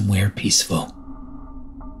she's somewhere peaceful.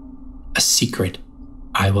 A secret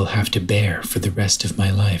I will have to bear for the rest of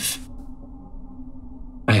my life.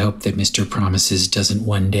 I hope that Mr. Promises doesn't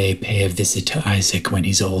one day pay a visit to Isaac when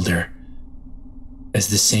he's older. As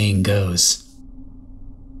the saying goes,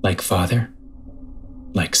 like father,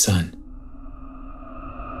 like son.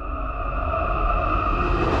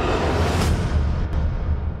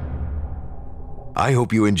 I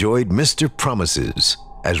hope you enjoyed Mr. Promises,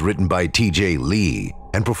 as written by T.J. Lee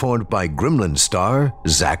and performed by Gremlins star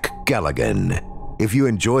Zach Galligan. If you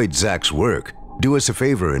enjoyed Zach's work, do us a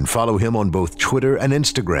favor and follow him on both Twitter and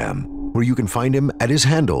Instagram, where you can find him at his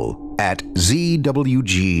handle, @ZWGman.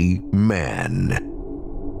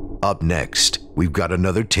 Up next, we've got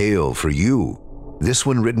another tale for you. This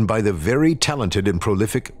one written by the very talented and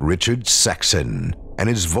prolific Richard Saxon, and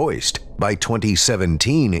is voiced by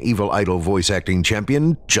 2017 Evil Idol voice acting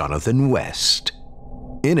champion Jonathan West.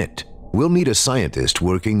 In it, we'll meet a scientist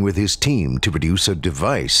working with his team to produce a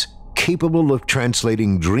device capable of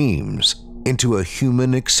translating dreams into a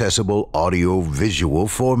human-accessible audio-visual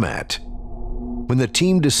format. When the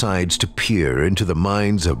team decides to peer into the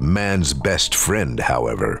minds of man's best friend,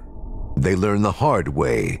 however, they learn the hard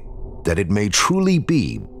way that it may truly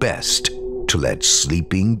be best to let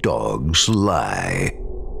sleeping dogs lie.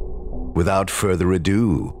 Without further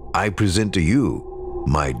ado, I present to you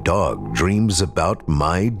My Dog Dreams About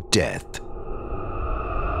My Death.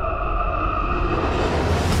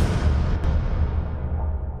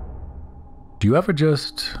 Do you ever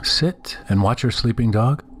just sit and watch your sleeping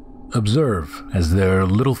dog? Observe as their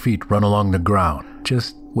little feet run along the ground,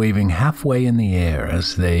 just waving halfway in the air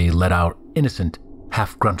as they let out innocent,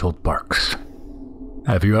 half-gruntled barks.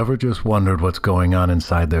 Have you ever just wondered what's going on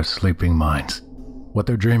inside their sleeping minds? What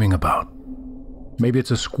they're dreaming about? Maybe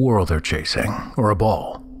it's a squirrel they're chasing, or a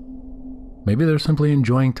ball. Maybe they're simply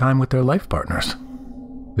enjoying time with their life partners,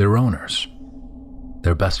 their owners,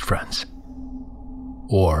 their best friends.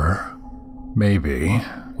 Or maybe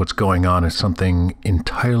what's going on is something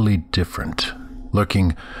entirely different,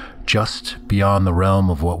 lurking just beyond the realm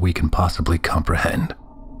of what we can possibly comprehend.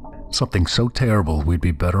 Something so terrible we'd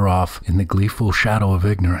be better off in the gleeful shadow of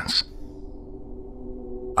ignorance.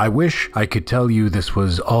 I wish I could tell you this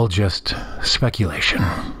was all just speculation.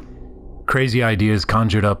 Crazy ideas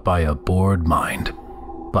conjured up by a bored mind.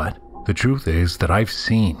 But the truth is that I've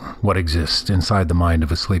seen what exists inside the mind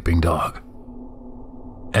of a sleeping dog.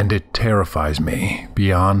 And it terrifies me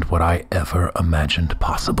beyond what I ever imagined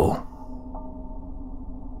possible.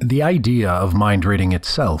 The idea of mind reading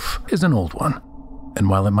itself is an old one, and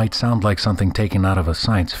while it might sound like something taken out of a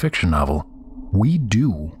science fiction novel, we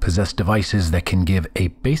do possess devices that can give a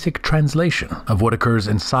basic translation of what occurs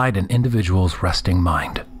inside an individual's resting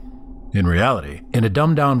mind. In reality, in a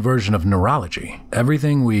dumbed-down version of neurology,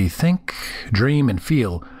 everything we think, dream, and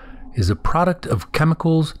feel is a product of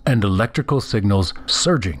chemicals and electrical signals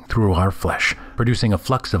surging through our flesh, producing a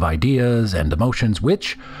flux of ideas and emotions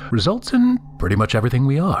which results in pretty much everything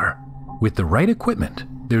we are. With the right equipment,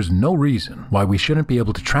 there's no reason why we shouldn't be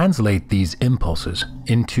able to translate these impulses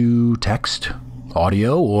into text,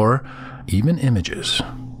 audio, or even images.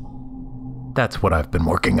 That's what I've been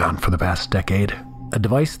working on for the past decade. A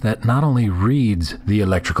device that not only reads the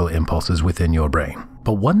electrical impulses within your brain,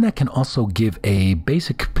 but one that can also give a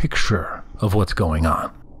basic picture of what's going on.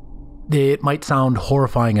 It might sound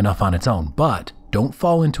horrifying enough on its own, but don't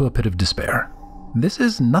fall into a pit of despair. This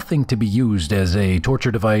is nothing to be used as a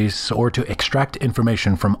torture device or to extract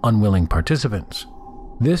information from unwilling participants.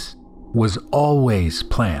 This was always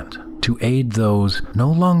planned to aid those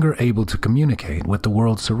no longer able to communicate with the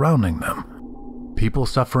world surrounding them. People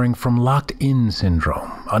suffering from locked-in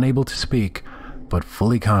syndrome, unable to speak, but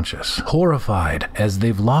fully conscious, horrified as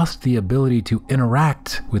they've lost the ability to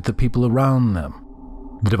interact with the people around them.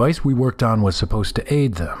 The device we worked on was supposed to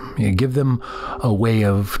aid them, give them a way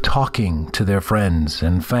of talking to their friends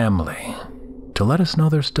and family, to let us know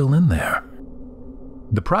they're still in there.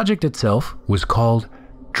 The project itself was called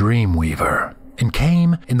Dreamweaver, and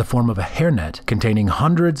came in the form of a hairnet containing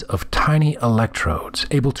hundreds of tiny electrodes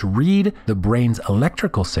able to read the brain's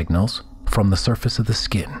electrical signals from the surface of the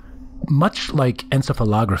skin. Much like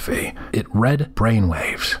encephalography, it read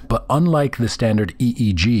brainwaves, but unlike the standard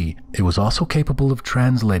EEG, it was also capable of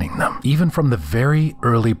translating them. Even from the very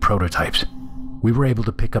early prototypes, we were able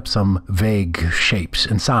to pick up some vague shapes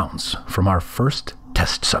and sounds from our first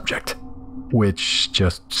test subject, which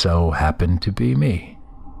just so happened to be me.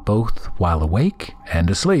 Both while awake and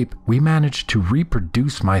asleep, we managed to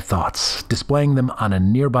reproduce my thoughts, displaying them on a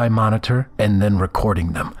nearby monitor and then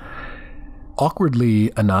recording them.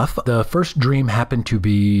 Awkwardly enough, the first dream happened to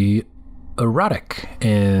be erotic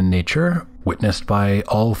in nature, witnessed by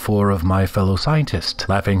all 4 of my fellow scientists,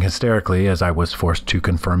 laughing hysterically as I was forced to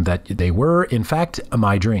confirm that they were, in fact,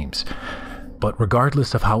 my dreams. But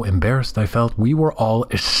regardless of how embarrassed I felt, we were all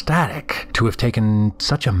ecstatic to have taken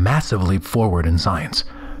such a massive leap forward in science.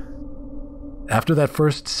 After that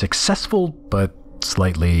first successful but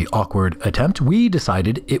slightly awkward attempt, we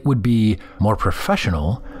decided it would be more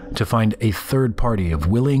professional to find a third party of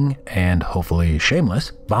willing and hopefully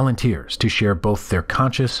shameless volunteers to share both their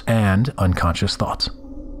conscious and unconscious thoughts.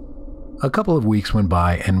 A couple of weeks went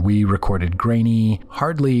by and we recorded grainy,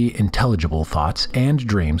 hardly intelligible thoughts and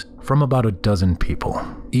dreams from about a dozen people,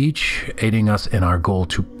 each aiding us in our goal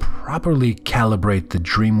to properly calibrate the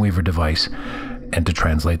Dreamweaver device and to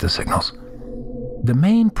translate the signals. The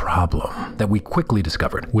main problem that we quickly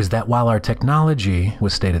discovered was that while our technology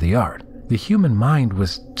was state-of-the-art, the human mind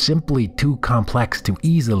was simply too complex to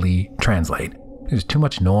easily translate. There's too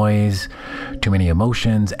much noise, too many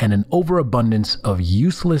emotions, and an overabundance of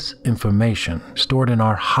useless information stored in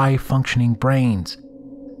our high-functioning brains,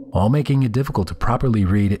 all making it difficult to properly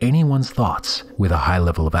read anyone's thoughts with a high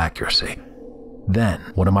level of accuracy. Then,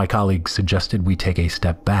 one of my colleagues suggested we take a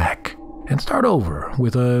step back and start over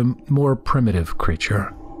with a more primitive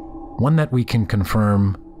creature, one that we can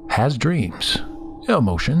confirm has dreams,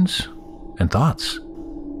 emotions, and thoughts,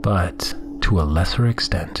 but to a lesser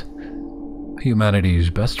extent. Humanity's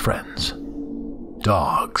best friends,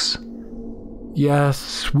 dogs.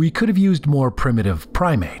 Yes, we could have used more primitive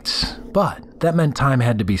primates, but that meant time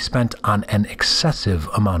had to be spent on an excessive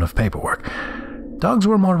amount of paperwork. Dogs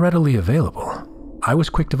were more readily available. I was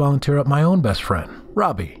quick to volunteer up my own best friend,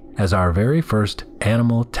 Robbie, as our very first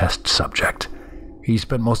animal test subject. He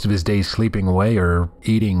spent most of his days sleeping away or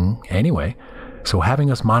eating anyway, so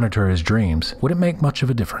having us monitor his dreams wouldn't make much of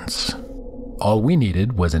a difference. All we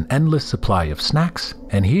needed was an endless supply of snacks,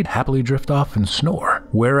 and he'd happily drift off and snore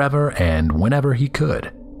wherever and whenever he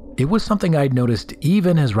could. It was something I'd noticed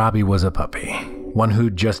even as Robbie was a puppy, one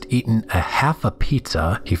who'd just eaten a half a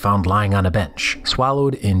pizza he found lying on a bench,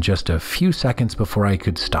 swallowed in just a few seconds before I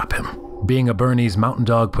could stop him. Being a Bernese mountain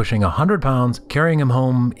dog pushing 100 pounds, carrying him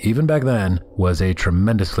home, even back then, was a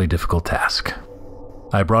tremendously difficult task.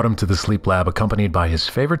 I brought him to the sleep lab accompanied by his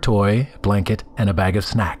favorite toy, blanket, and a bag of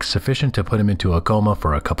snacks sufficient to put him into a coma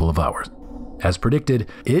for a couple of hours. As predicted,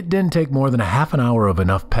 it didn't take more than a half an hour of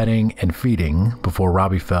enough petting and feeding before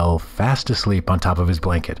Robbie fell fast asleep on top of his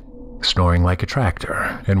blanket, snoring like a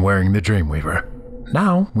tractor and wearing the Dreamweaver.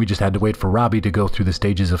 Now, we just had to wait for Robbie to go through the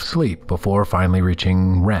stages of sleep before finally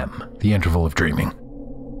reaching REM, the interval of dreaming.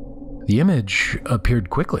 The image appeared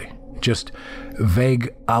quickly. Just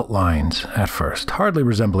vague outlines at first, hardly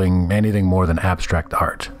resembling anything more than abstract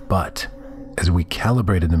art. But as we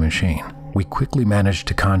calibrated the machine, we quickly managed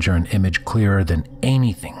to conjure an image clearer than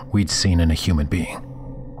anything we'd seen in a human being.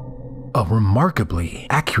 A remarkably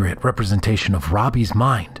accurate representation of Robbie's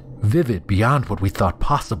mind, vivid beyond what we thought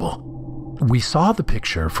possible. We saw the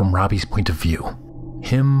picture from Robbie's point of view.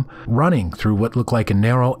 Him running through what looked like a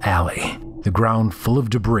narrow alley, the ground full of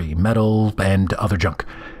debris, metal, and other junk.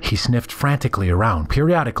 He sniffed frantically around,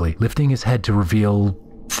 periodically lifting his head to reveal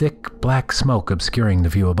thick black smoke obscuring the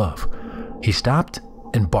view above. He stopped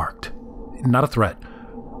and barked. Not a threat,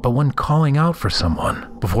 but one calling out for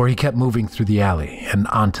someone before he kept moving through the alley and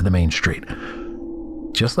onto the main street.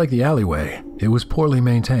 Just like the alleyway, it was poorly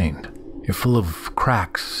maintained, full of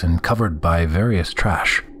cracks and covered by various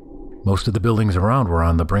trash. Most of the buildings around were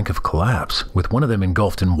on the brink of collapse, with one of them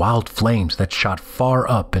engulfed in wild flames that shot far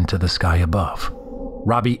up into the sky above.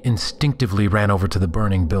 Robbie instinctively ran over to the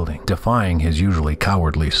burning building, defying his usually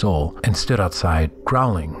cowardly soul, and stood outside,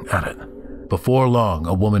 growling at it. Before long,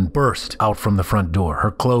 a woman burst out from the front door,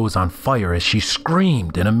 her clothes on fire as she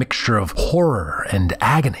screamed in a mixture of horror and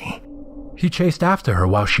agony. He chased after her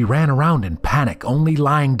while she ran around in panic, only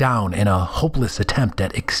lying down in a hopeless attempt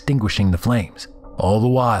at extinguishing the flames. All the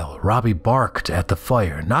while, Robbie barked at the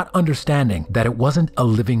fire, not understanding that it wasn't a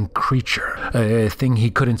living creature, a thing he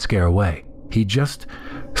couldn't scare away. He just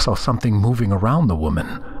saw something moving around the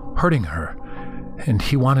woman, hurting her, and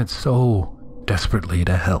he wanted so desperately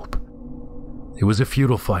to help. It was a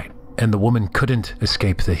futile fight, and the woman couldn't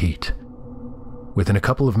escape the heat. Within a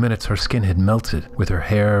couple of minutes, her skin had melted, with her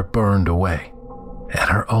hair burned away, and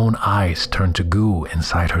her own eyes turned to goo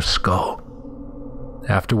inside her skull.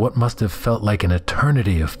 After what must have felt like an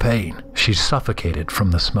eternity of pain, she suffocated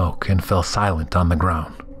from the smoke and fell silent on the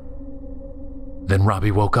ground. Then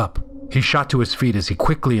Robbie woke up. He shot to his feet as he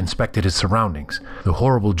quickly inspected his surroundings, the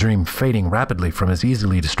horrible dream fading rapidly from his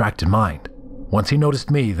easily distracted mind. Once he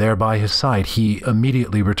noticed me there by his side, he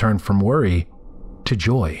immediately returned from worry to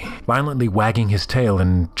joy, violently wagging his tail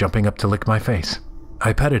and jumping up to lick my face.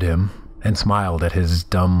 I petted him and smiled at his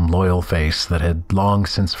dumb, loyal face that had long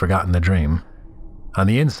since forgotten the dream. On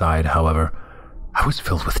the inside, however, I was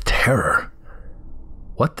filled with terror.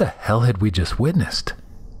 What the hell had we just witnessed?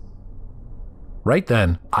 Right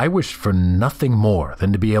then, I wished for nothing more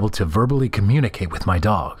than to be able to verbally communicate with my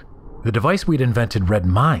dog. The device we'd invented read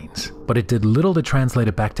minds, but it did little to translate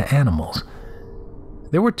it back to animals.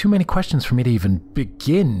 There were too many questions for me to even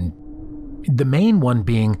begin. The main one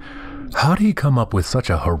being, how did he come up with such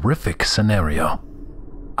a horrific scenario?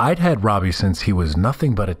 I'd had Robbie since he was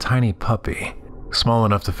nothing but a tiny puppy, small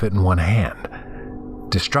enough to fit in one hand.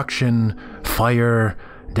 Destruction, fire,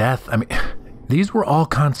 death, these were all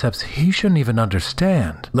concepts he shouldn't even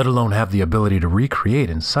understand, let alone have the ability to recreate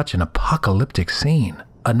in such an apocalyptic scene.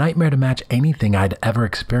 A nightmare to match anything I'd ever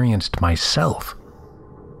experienced myself.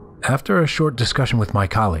 After a short discussion with my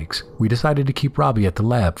colleagues, we decided to keep Robbie at the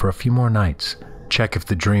lab for a few more nights, check if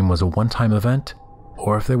the dream was a one-time event,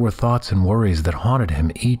 or if there were thoughts and worries that haunted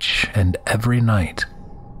him each and every night.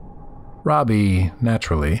 Robbie,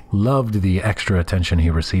 naturally, loved the extra attention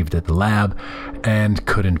he received at the lab and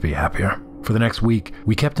couldn't be happier. For the next week,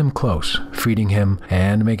 we kept him close, feeding him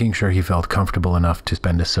and making sure he felt comfortable enough to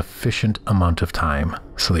spend a sufficient amount of time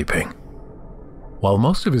sleeping. While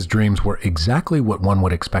most of his dreams were exactly what one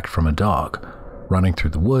would expect from a dog, running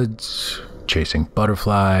through the woods, chasing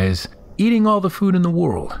butterflies, eating all the food in the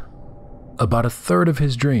world, about a third of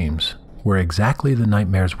his dreams were exactly the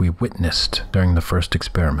nightmares we witnessed during the first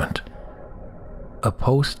experiment. A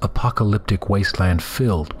post-apocalyptic wasteland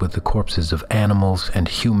filled with the corpses of animals and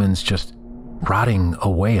humans just rotting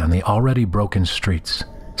away on the already broken streets,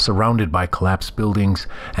 surrounded by collapsed buildings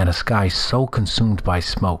and a sky so consumed by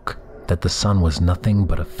smoke that the sun was nothing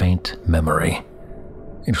but a faint memory.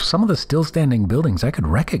 Some of the still-standing buildings I could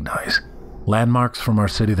recognize, landmarks from our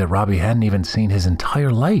city that Robbie hadn't even seen his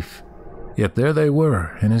entire life. Yet there they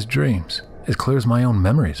were in his dreams, as clear as my own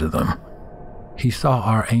memories of them. He saw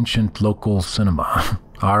our ancient local cinema,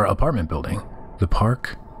 our apartment building, the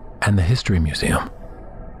park, and the history museum.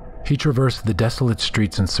 He traversed the desolate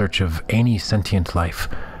streets in search of any sentient life,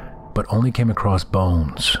 but only came across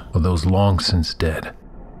bones of those long since dead,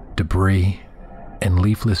 debris, and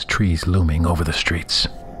leafless trees looming over the streets.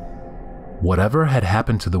 Whatever had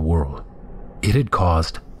happened to the world, it had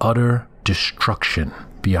caused utter destruction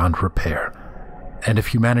beyond repair, and if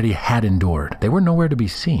humanity had endured, they were nowhere to be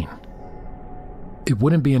seen. It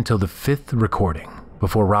wouldn't be until the 5th recording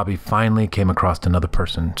before Robbie finally came across another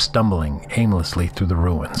person stumbling aimlessly through the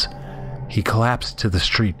ruins. He collapsed to the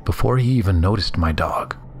street before he even noticed my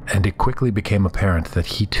dog, and it quickly became apparent that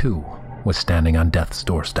he too was standing on death's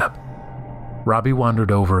doorstep. Robbie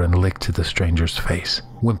wandered over and licked the stranger's face,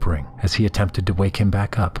 whimpering as he attempted to wake him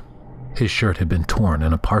back up. His shirt had been torn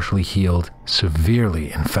and a partially healed,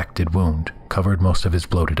 severely infected wound covered most of his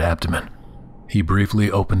bloated abdomen. He briefly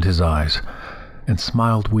opened his eyes and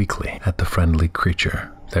smiled weakly at the friendly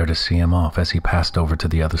creature, there to see him off as he passed over to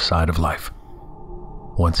the other side of life.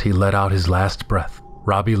 Once he let out his last breath,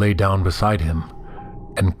 Robbie lay down beside him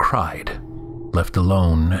and cried, left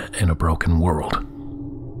alone in a broken world.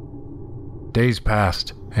 Days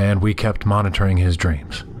passed, and we kept monitoring his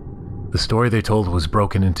dreams. The story they told was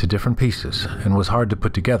broken into different pieces and was hard to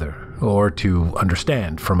put together or to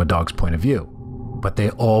understand from a dog's point of view, but they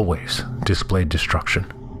always displayed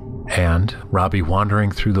destruction. And Robbie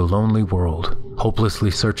wandering through the lonely world,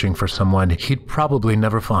 hopelessly searching for someone he'd probably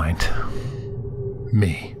never find.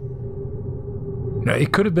 Me. Now,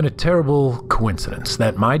 it could have been a terrible coincidence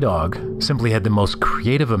that my dog simply had the most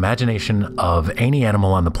creative imagination of any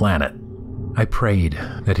animal on the planet. I prayed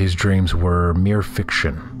that his dreams were mere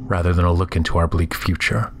fiction rather than a look into our bleak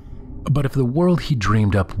future. But if the world he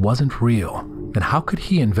dreamed up wasn't real, then how could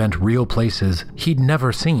he invent real places he'd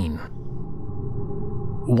never seen?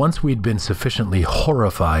 Once we'd been sufficiently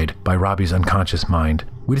horrified by Robbie's unconscious mind,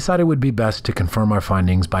 we decided it would be best to confirm our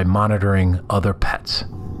findings by monitoring other pets.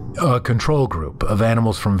 A control group of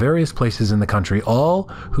animals from various places in the country, all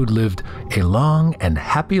who'd lived a long and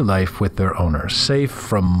happy life with their owners, safe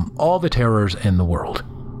from all the terrors in the world.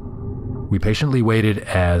 We patiently waited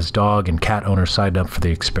as dog and cat owners signed up for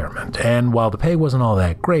the experiment, and while the pay wasn't all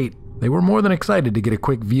that great, They were more than excited to get a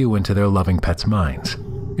quick view into their loving pets' minds.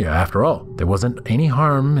 Yeah, after all, there wasn't any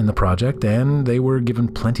harm in the project, and they were given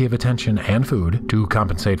plenty of attention and food to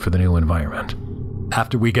compensate for the new environment.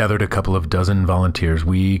 After we gathered a couple of dozen volunteers,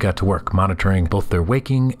 we got to work monitoring both their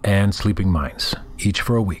waking and sleeping minds, each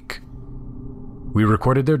for a week. We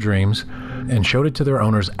recorded their dreams and showed it to their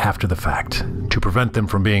owners after the fact, to prevent them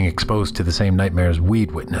from being exposed to the same nightmares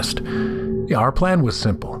we'd witnessed. Yeah, our plan was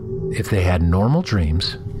simple. If they had normal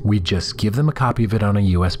dreams, we'd just give them a copy of it on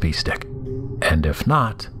a USB stick. And if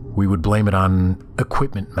not, we would blame it on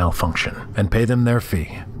equipment malfunction and pay them their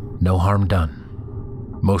fee. No harm done.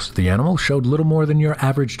 Most of the animals showed little more than your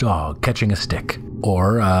average dog catching a stick,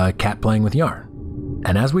 or a cat playing with yarn.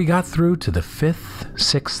 And as we got through to the 5th,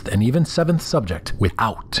 6th, and even 7th subject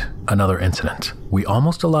without another incident, we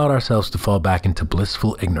almost allowed ourselves to fall back into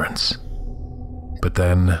blissful ignorance. But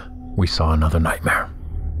then we saw another nightmare.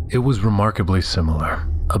 It was remarkably similar.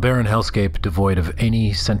 A barren hellscape devoid of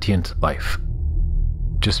any sentient life.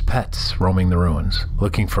 Just pets roaming the ruins,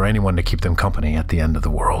 looking for anyone to keep them company at the end of the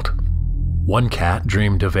world. One cat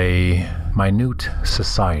dreamed of a minute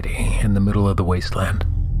society in the middle of the wasteland.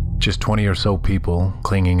 Just 20 or so people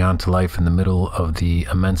clinging on to life in the middle of the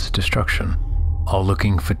immense destruction, all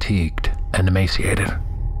looking fatigued and emaciated.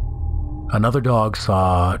 Another dog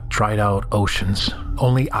saw dried out oceans,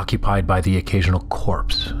 only occupied by the occasional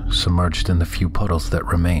corpse submerged in the few puddles that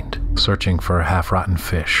remained, searching for half-rotten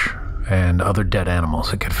fish and other dead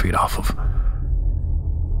animals it could feed off of.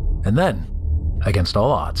 And then, against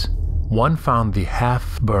all odds, one found the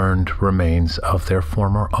half-burned remains of their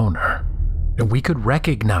former owner. And we could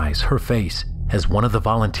recognize her face as one of the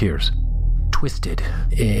volunteers, twisted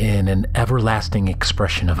in an everlasting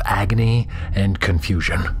expression of agony and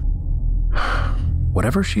confusion.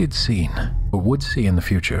 Whatever she had seen, or would see in the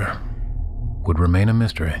future, would remain a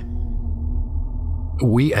mystery.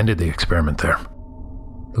 We ended the experiment there.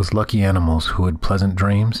 Those lucky animals who had pleasant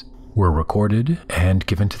dreams were recorded and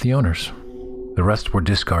given to the owners. The rest were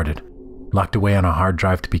discarded, locked away on a hard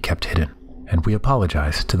drive to be kept hidden, and we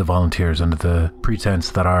apologized to the volunteers under the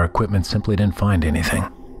pretense that our equipment simply didn't find anything.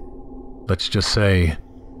 Let's just say,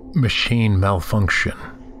 machine malfunction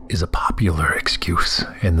is a popular excuse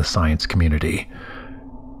in the science community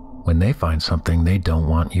when they find something they don't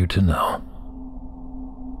want you to know.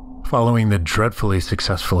 Following the dreadfully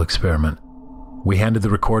successful experiment, we handed the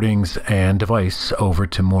recordings and device over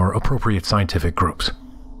to more appropriate scientific groups.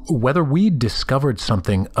 Whether we discovered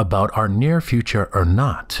something about our near future or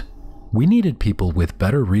not, we needed people with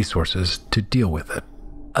better resources to deal with it.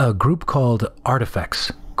 A group called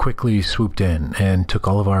Artifacts quickly swooped in and took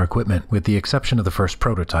all of our equipment, with the exception of the first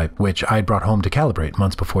prototype, which I'd brought home to calibrate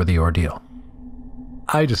months before the ordeal.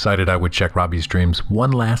 I decided I would check Robbie's dreams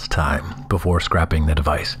one last time before scrapping the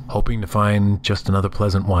device, hoping to find just another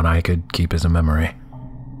pleasant one I could keep as a memory.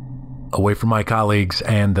 Away from my colleagues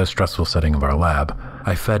and the stressful setting of our lab,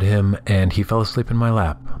 I fed him and he fell asleep in my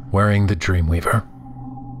lap, wearing the Dreamweaver.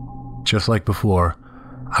 Just like before,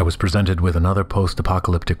 I was presented with another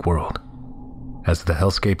post-apocalyptic world. As the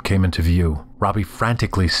hellscape came into view, Robbie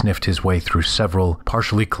frantically sniffed his way through several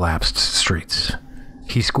partially collapsed streets.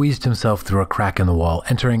 He squeezed himself through a crack in the wall,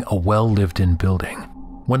 entering a well-lived-in building,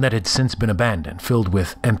 one that had since been abandoned, filled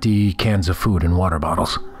with empty cans of food and water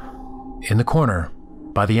bottles. In the corner,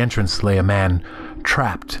 by the entrance, lay a man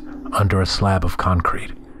trapped under a slab of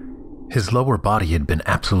concrete. His lower body had been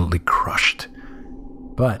absolutely crushed,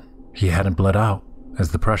 but he hadn't bled out,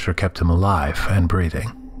 as the pressure kept him alive and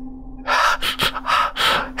breathing.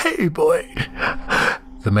 "Hey, boy,"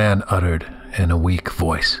 the man uttered in a weak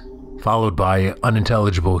voice, followed by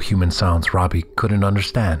unintelligible human sounds Robbie couldn't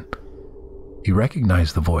understand. He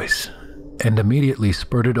recognized the voice and immediately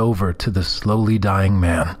spurted over to the slowly dying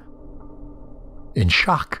man. In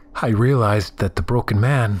shock, I realized that the broken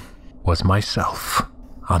man was myself,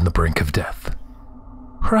 on the brink of death.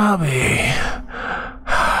 "Robbie,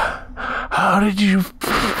 how did you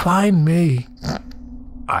find me?"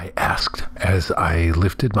 I asked as I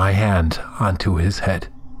lifted my hand onto his head.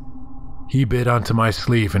 He bit onto my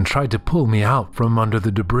sleeve and tried to pull me out from under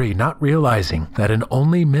the debris, not realizing that in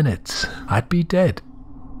only minutes I'd be dead.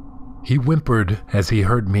 He whimpered as he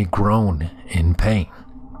heard me groan in pain.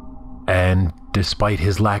 And despite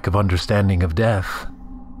his lack of understanding of death,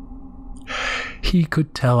 he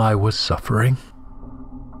could tell I was suffering.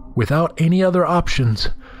 Without any other options,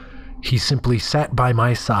 he simply sat by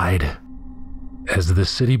my side as the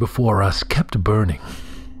city before us kept burning,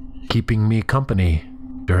 keeping me company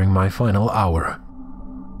during my final hour.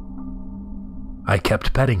 I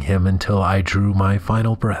kept petting him until I drew my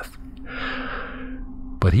final breath,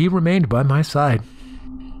 but he remained by my side,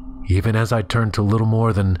 even as I turned to little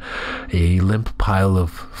more than a limp pile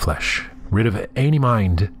of flesh, rid of any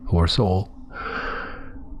mind or soul.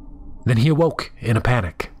 Then he awoke in a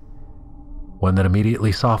panic, one that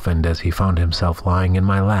immediately softened as he found himself lying in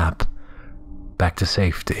my lap, back to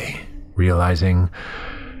safety, realizing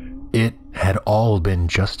it had all been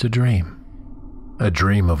just a dream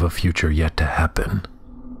of a future yet to happen.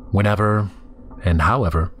 Whenever and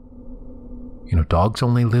however, dogs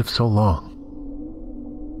only live so long.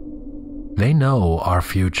 They know our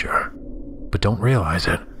future, but don't realize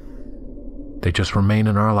it. They just remain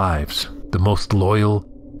in our lives, the most loyal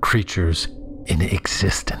creatures in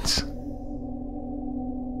existence.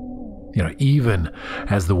 Even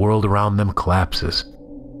as the world around them collapses,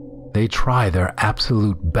 they try their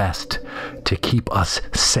absolute best to keep us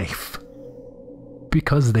safe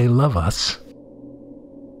because they love us.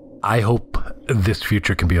 I hope this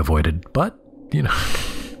future can be avoided, but,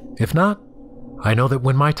 if not, I know that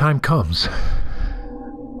when my time comes,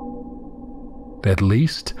 at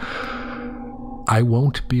least I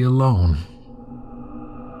won't be alone.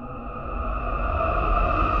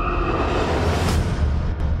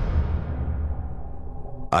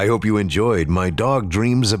 I hope you enjoyed My Dog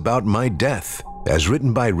Dreams About My Death, as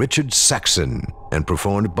written by Richard Saxon and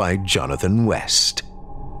performed by Jonathan West.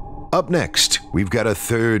 Up next, we've got a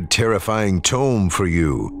third terrifying tome for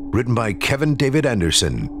you, written by Kevin David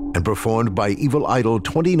Anderson and performed by Evil Idol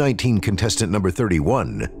 2019 contestant number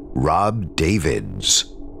 31, Rob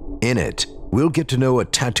Davids. In it, we'll get to know a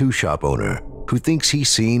tattoo shop owner who thinks he's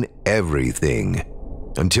seen everything,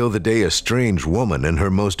 until the day a strange woman and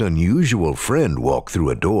her most unusual friend walk through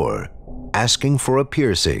a door, asking for a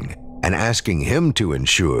piercing and asking him to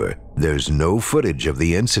ensure there's no footage of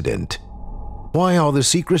the incident. Why all the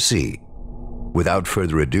secrecy? Without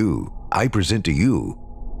further ado, I present to you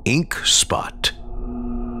Ink Spot.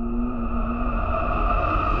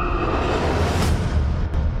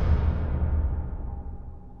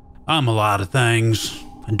 I'm a lot of things.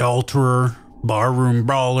 Adulterer, barroom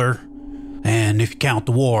brawler, and if you count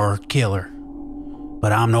the war, killer.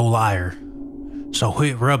 But I'm no liar. So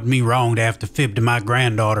it rubbed me wrong to have to fib to my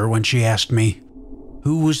granddaughter when she asked me,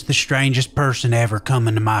 who was the strangest person to ever come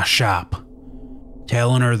into my shop?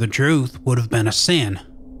 Telling her the truth would have been a sin.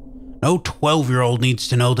 No 12-year-old needs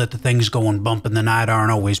to know that the things going bump in the night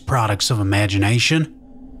aren't always products of imagination.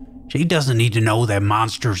 She doesn't need to know that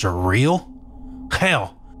monsters are real.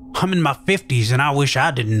 Hell, I'm in my 50s and I wish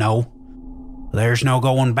I didn't know. There's no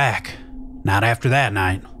going back. Not after that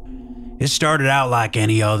night. It started out like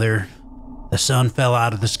any other. The sun fell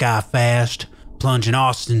out of the sky fast, plunging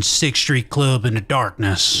Austin's 6th Street Club into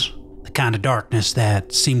darkness. The kind of darkness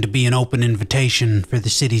that seemed to be an open invitation for the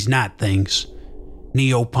city's night things.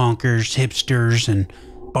 Neo-punkers, hipsters, and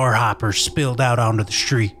bar hoppers spilled out onto the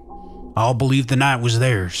street. All believed the night was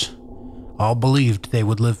theirs. All believed they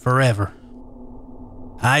would live forever.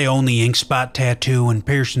 I own the Ink Spot Tattoo and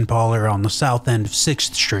Piercing Parlor on the south end of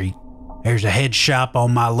 6th Street. There's a head shop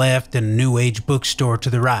on my left and a new age bookstore to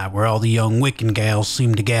the right where all the young Wiccan gals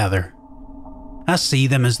seem to gather. I see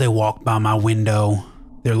them as they walk by my window,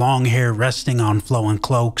 their long hair resting on flowing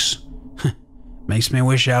cloaks. Makes me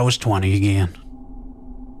wish I was 20 again.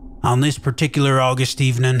 On this particular August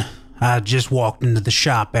evening, I just walked into the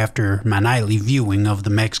shop after my nightly viewing of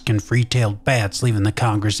the Mexican free-tailed bats leaving the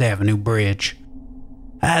Congress Avenue Bridge.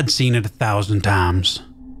 I'd seen it 1,000 times.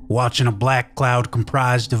 Watching a black cloud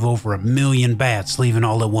comprised of over 1 million bats leaving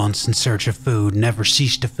all at once in search of food never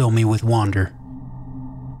ceased to fill me with wonder.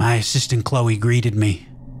 My assistant Chloe greeted me.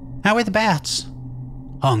 How are the bats?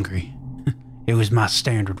 Hungry. It was my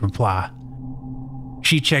standard reply.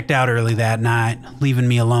 She checked out early that night, leaving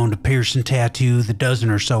me alone to pierce and tattoo the dozen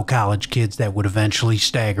or so college kids that would eventually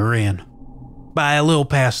stagger in. By a little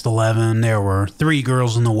past 11, there were 3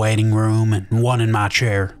 girls in the waiting room and 1 in my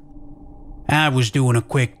chair. I was doing a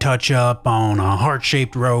quick touch-up on a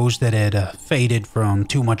heart-shaped rose that had faded from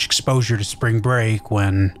too much exposure to spring break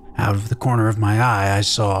when, out of the corner of my eye, I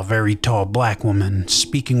saw a very tall black woman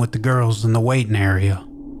speaking with the girls in the waiting area.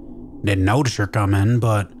 Didn't notice her come in,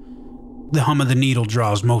 but the hum of the needle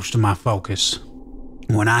draws most of my focus.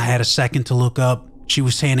 When I had a second to look up, she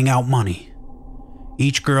was handing out money.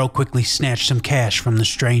 Each girl quickly snatched some cash from the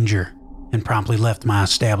stranger and promptly left my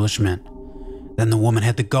establishment. Then the woman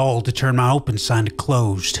had the gall to turn my open sign to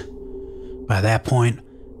closed. By that point,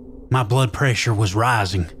 my blood pressure was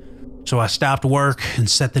rising, so I stopped work and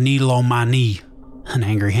set the needle on my knee. An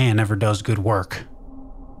angry hand never does good work.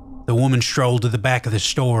 The woman strolled to the back of the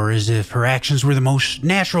store as if her actions were the most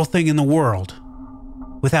natural thing in the world.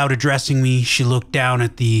 Without addressing me, she looked down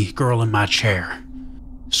at the girl in my chair.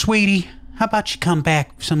 Sweetie, how about you come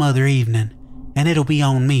back some other evening, and it'll be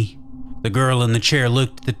on me. The girl in the chair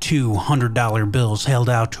looked at the $200 bills held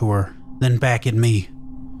out to her, then back at me.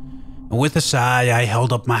 With a sigh, I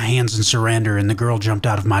held up my hands in surrender and the girl jumped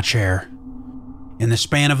out of my chair. In the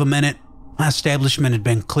span of a minute, my establishment had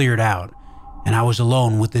been cleared out, and I was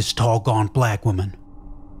alone with this tall, gaunt black woman.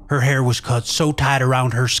 Her hair was cut so tight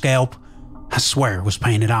around her scalp, I swear it was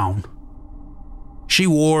painted on. She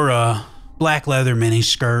wore a black leather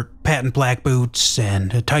miniskirt, patent black boots,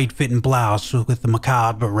 and a tight-fitting blouse with a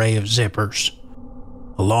macabre array of zippers.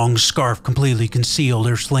 A long scarf completely concealed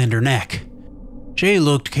her slender neck. She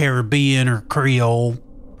looked Caribbean or Creole,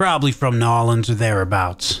 probably from New Orleans or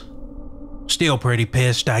thereabouts. Still pretty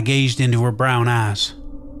pissed, I gazed into her brown eyes.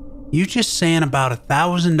 "You just saying about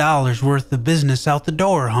 $1,000 worth of business out the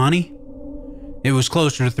door, honey." It was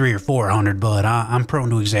closer to $300 or $400, but I'm prone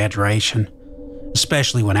to exaggeration,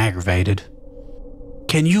 especially when aggravated.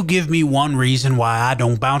 "Can you give me one reason why I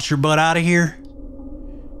don't bounce your butt out of here?"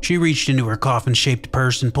 She reached into her coffin-shaped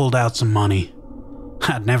purse and pulled out some money.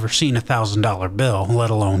 I'd never seen a $1,000 bill, let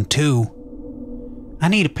alone two. "I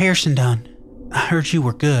need a piercing done. I heard you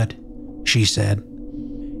were good," she said.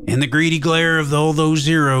 In the greedy glare of all those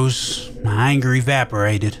zeros, my anger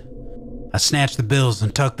evaporated. I snatched the bills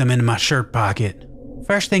and tucked them into my shirt pocket.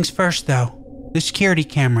 "First things first, though. The security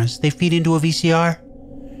cameras, they feed into a VCR?"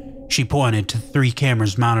 She pointed to the 3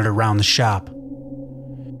 cameras mounted around the shop.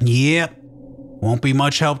 "Yep. Won't be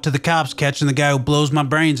much help to the cops catching the guy who blows my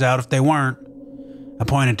brains out if they weren't." I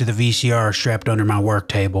pointed to the VCR strapped under my work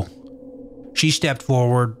table. She stepped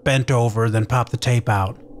forward, bent over, then popped the tape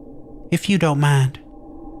out. "If you don't mind."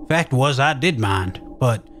 Fact was, I did mind,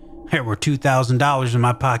 but there were $2,000 in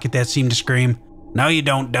my pocket that seemed to scream, "No you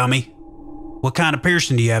don't, dummy." "What kind of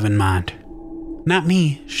piercing do you have in mind?" "Not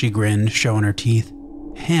me," she grinned, showing her teeth.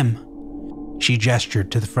 "Him." She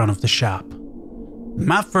gestured to the front of the shop.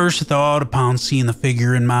 My first thought upon seeing the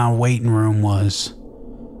figure in my waiting room was,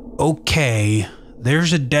 okay,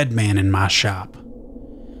 there's a dead man in my shop.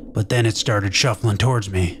 But then it started shuffling towards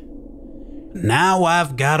me. Now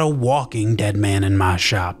I've got a walking dead man in my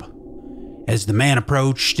shop. As the man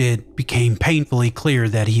approached, it became painfully clear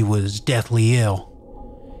that he was deathly ill.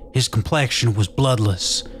 His complexion was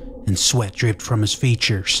bloodless, and sweat dripped from his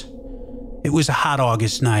features. It was a hot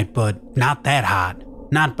August night, but not that hot,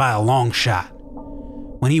 not by a long shot.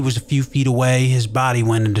 When he was a few feet away, his body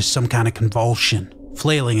went into some kind of convulsion,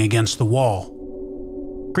 flailing against the wall.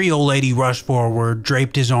 Creole lady rushed forward,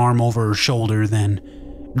 draped his arm over her shoulder, then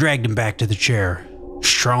dragged him back to the chair.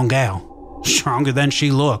 Strong gal, stronger than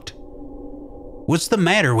she looked. "What's the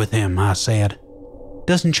matter with him?" I said.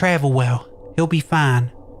 "Doesn't travel well. He'll be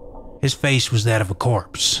fine." His face was that of a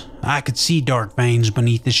corpse. I could see dark veins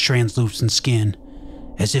beneath his translucent skin,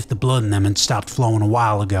 as if the blood in them had stopped flowing a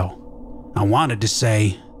while ago. I wanted to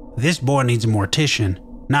say, "This boy needs a mortician,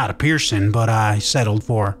 not a piercing," but I settled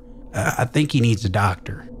for, "I think he needs a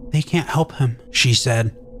doctor." "They can't help him," she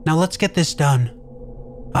said. "Now let's get this done."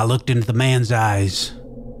 I looked into the man's eyes.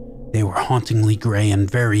 They were hauntingly gray and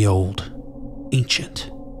very old, ancient.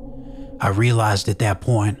 I realized at that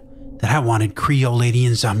point that I wanted Creole lady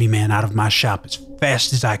and zombie man out of my shop as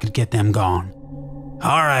fast as I could get them gone.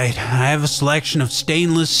 "All right, I have a selection of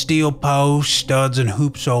stainless steel posts, studs, and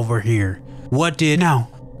hoops over here. What did—" "No,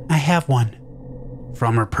 I have one."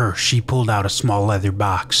 From her purse, she pulled out a small leather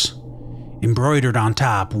box. Embroidered on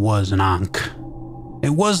top was an ankh.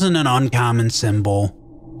 It wasn't an uncommon symbol,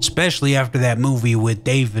 especially after that movie with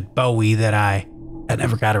David Bowie that I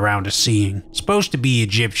never got around to seeing. Supposed to be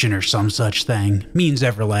Egyptian or some such thing, means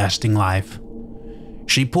everlasting life.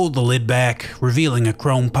 She pulled the lid back, revealing a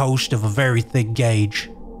chrome post of a very thick gauge.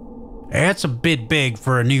 "That's a bit big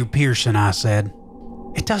for a new piercing," I said.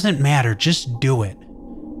 "It doesn't matter, just do it."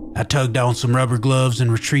 I tugged on some rubber gloves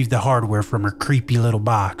and retrieved the hardware from her creepy little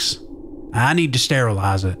box. "I need to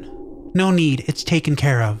sterilize it." "No need, it's taken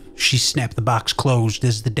care of." She snapped the box closed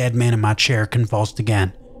as the dead man in my chair convulsed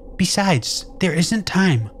again. "Besides, there isn't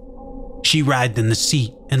time." She writhed in the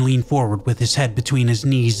seat and leaned forward with his head between his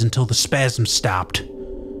knees until the spasm stopped.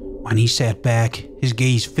 When he sat back, his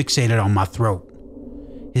gaze fixated on my throat.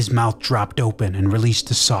 His mouth dropped open and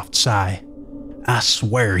released a soft sigh. I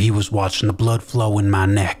swear he was watching the blood flow in my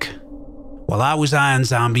neck. While I was eyeing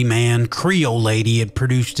Zombie Man, Creole Lady had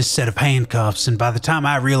produced a set of handcuffs, and by the time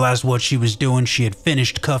I realized what she was doing, she had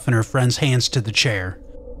finished cuffing her friend's hands to the chair.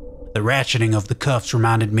 The ratcheting of the cuffs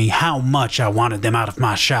reminded me how much I wanted them out of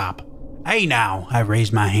my shop. "Hey now," I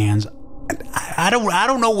raised my hands. I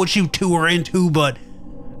don't know what you two are into, but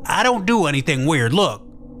I don't do anything weird. Look,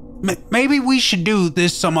 maybe we should do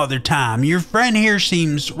this some other time. Your friend here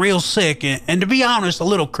seems real sick and to be honest, a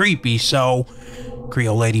little creepy, so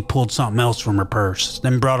Creole lady pulled something else from her purse,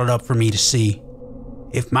 then brought it up for me to see.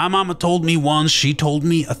 If my mama told me once, she told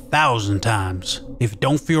me 1,000 times. If it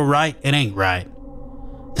don't feel right, it ain't right.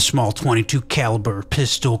 The small .22 caliber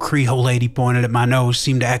pistol Creole lady pointed at my nose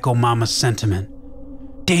seemed to echo Mama's sentiment.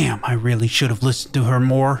 Damn, I really should have listened to her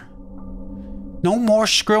more. No more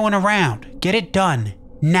screwing around. Get it done.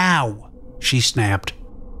 Now, she snapped.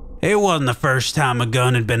 It wasn't the first time a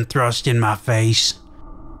gun had been thrust in my face,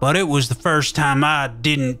 but it was the first time I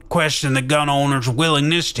didn't question the gun owner's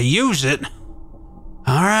willingness to use it.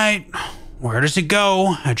 All right, where does it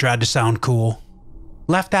go? I tried to sound cool.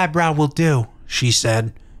 Left eyebrow will do, she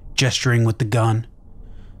said, gesturing with the gun.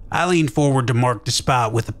 I leaned forward to mark the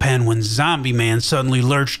spot with a pen when Zombie Man suddenly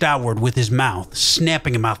lurched outward with his mouth,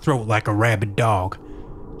 snapping in my throat like a rabid dog.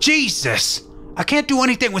 Jesus! I can't do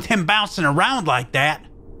anything with him bouncing around like that.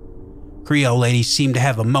 Creole lady seemed to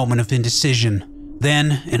have a moment of indecision.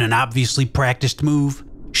 Then, in an obviously practiced move,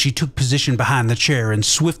 she took position behind the chair and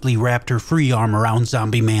swiftly wrapped her free arm around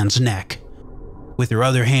Zombie Man's neck. With her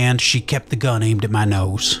other hand, she kept the gun aimed at my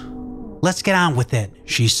nose. Let's get on with it,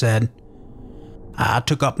 she said. I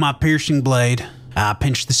took up my piercing blade. I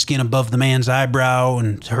pinched the skin above the man's eyebrow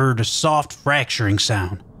and heard a soft fracturing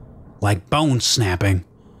sound, like bones snapping.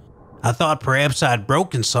 I thought perhaps I'd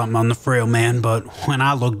broken something on the frail man, but when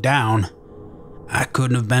I looked down, I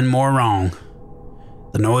couldn't have been more wrong.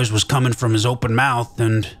 The noise was coming from his open mouth,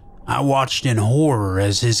 and I watched in horror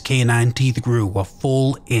as his canine teeth grew a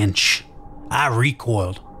full inch. I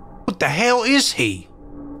recoiled. What the hell is he?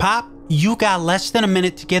 Pop, you got less than a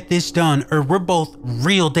minute to get this done, or we're both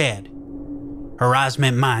real dead. Her eyes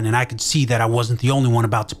met mine, and I could see that I wasn't the only one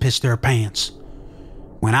about to piss their pants.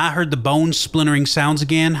 When I heard the bone splintering sounds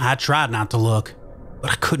again, I tried not to look,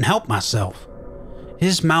 but I couldn't help myself.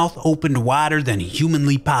 His mouth opened wider than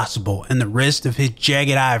humanly possible, and the rest of his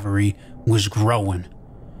jagged ivory was growing.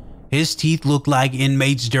 His teeth looked like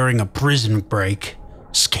inmates during a prison break,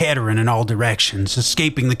 scattering in all directions,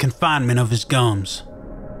 escaping the confinement of his gums.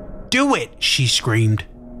 Do it, she screamed.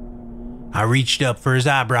 I reached up for his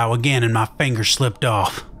eyebrow again, and my finger slipped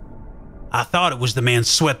off. I thought it was the man's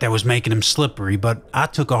sweat that was making him slippery, but I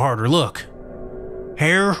took a harder look.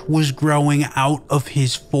 Hair was growing out of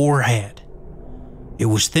his forehead. It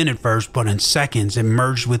was thin at first, but in seconds it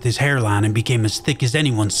merged with his hairline and became as thick as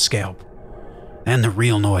anyone's scalp. Then the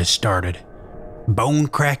real noise started.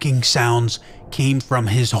 Bone-cracking sounds came from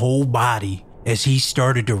his whole body as he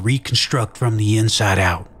started to reconstruct from the inside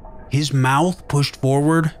out. His mouth pushed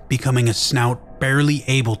forward, becoming a snout barely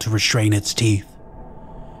able to restrain its teeth.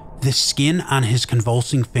 The skin on his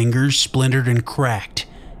convulsing fingers splintered and cracked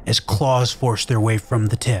as claws forced their way from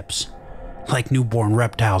the tips, like newborn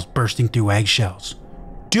reptiles bursting through eggshells.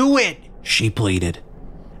 Do it, she pleaded.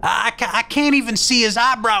 I can't even see his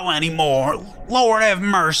eyebrow anymore. Lord have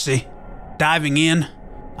mercy. Diving in,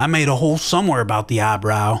 I made a hole somewhere about the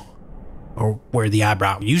eyebrow, or where the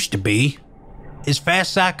eyebrow used to be. As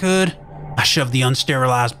fast as I could, I shoved the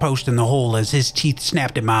unsterilized post in the hole as his teeth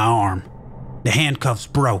snapped at my arm. The handcuffs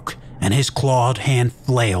broke, and his clawed hand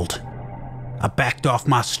flailed. I backed off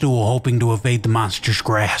my stool, hoping to evade the monster's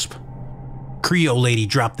grasp. Creole lady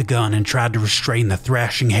dropped the gun and tried to restrain the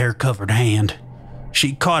thrashing, hair-covered hand.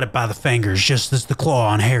 She caught it by the fingers just as the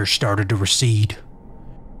claw and hair started to recede.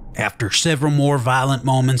 After several more violent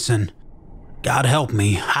moments and, God help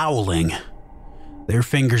me, howling, their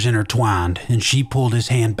fingers intertwined, and she pulled his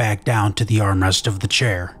hand back down to the armrest of the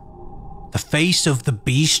chair. The face of the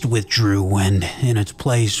beast withdrew, and in its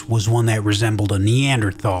place was one that resembled a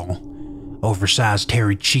Neanderthal, oversized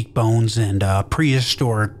hairy cheekbones and a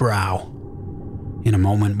prehistoric brow. In a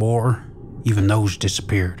moment more, even those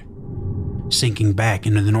disappeared, sinking back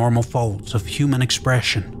into the normal folds of human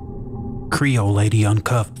expression. Creole lady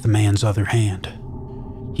uncuffed the man's other hand.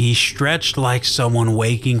 He stretched like someone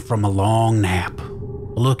waking from a long nap,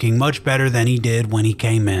 looking much better than he did when he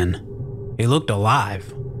came in. He looked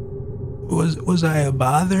alive. Was I a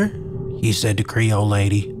bother? He said to Creole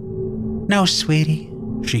lady. No, sweetie.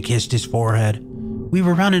 She kissed his forehead. We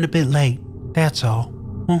were running a bit late, that's all.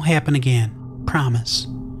 Won't happen again, promise.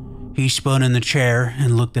 He spun in the chair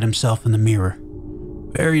and looked at himself in the mirror.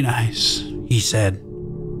 Very nice, he said,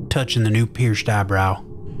 touching the new pierced eyebrow.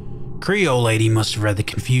 Creole lady must have read the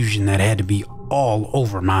confusion that had to be all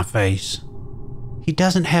over my face. He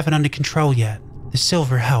doesn't have it under control yet. The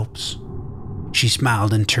silver helps. She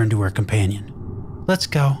smiled and turned to her companion. Let's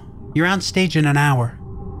go. You're on stage in an hour.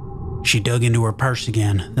 She dug into her purse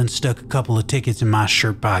again, then stuck a couple of tickets in my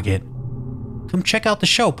shirt pocket. Come check out the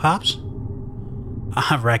show, Pops.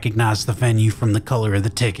 I recognized the venue from the color of the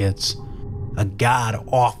tickets. A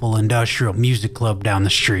god-awful industrial music club down the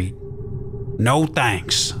street. No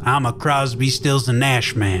thanks. I'm a Crosby, Stills, and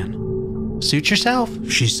Nash man. Suit yourself,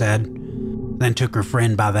 she said, then took her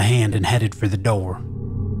friend by the hand and headed for the door.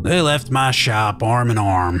 They left my shop arm in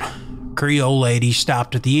arm. Creole lady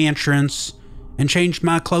stopped at the entrance and changed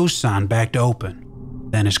my close sign back to open.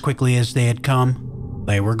 Then as quickly as they had come,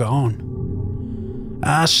 they were gone.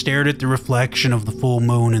 I stared at the reflection of the full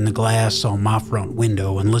moon in the glass on my front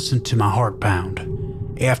window and listened to my heart pound.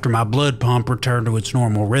 After my blood pump returned to its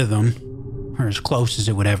normal rhythm, or as close as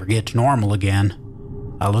it would ever get to normal again,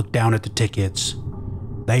 I looked down at the tickets.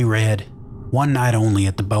 They read, "One night only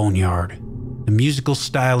at the Boneyard. The musical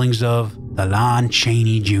stylings of the Lon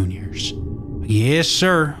Chaney Juniors." Yes,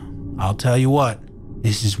 sir. I'll tell you what,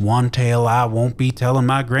 this is one tale I won't be telling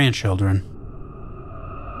my grandchildren.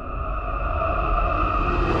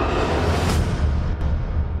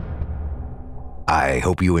 I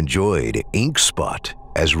hope you enjoyed Ink Spot,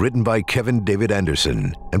 as written by Kevin David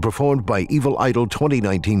Anderson and performed by Evil Idol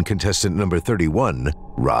 2019 contestant number 31,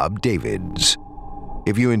 Rob Davids.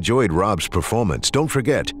 If you enjoyed Rob's performance, don't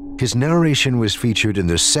forget, his narration was featured in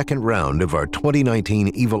the second round of our 2019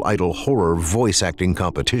 Evil Idol Horror Voice Acting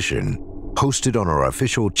Competition, hosted on our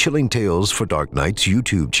official Chilling Tales for Dark Nights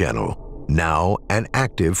YouTube channel, now and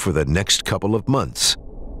active for the next couple of months.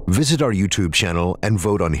 Visit our YouTube channel and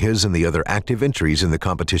vote on his and the other active entries in the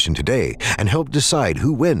competition today and help decide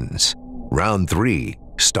who wins. Round 3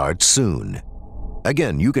 starts soon.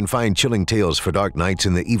 Again, you can find Chilling Tales for Dark Nights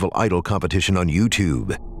in the Evil Idol competition on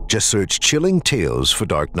YouTube. Just search Chilling Tales for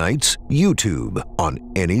Dark Nights YouTube on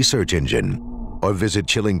any search engine. Or visit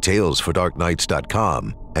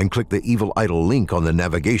chillingtalesfordarknights.com and click the Evil Idol link on the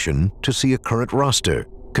navigation to see a current roster,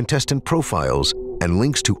 contestant profiles, and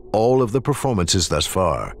links to all of the performances thus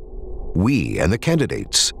far. We and the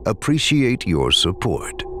candidates appreciate your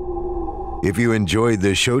support. If you enjoyed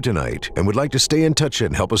this show tonight and would like to stay in touch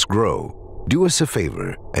and help us grow, do us a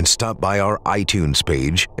favor and stop by our iTunes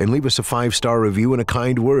page and leave us a 5-star review and a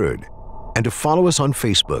kind word. And to follow us on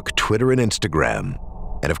Facebook, Twitter, and Instagram.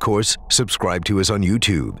 And of course, subscribe to us on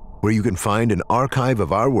YouTube, where you can find an archive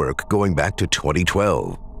of our work going back to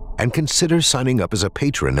 2012. And consider signing up as a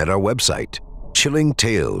patron at our website,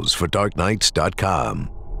 chillingtalesfordarknights.com,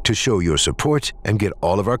 to show your support and get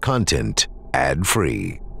all of our content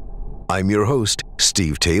ad-free. I'm your host,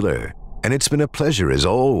 Steve Taylor, and it's been a pleasure as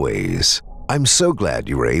always. I'm so glad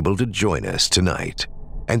you were able to join us tonight.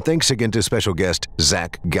 And thanks again to special guest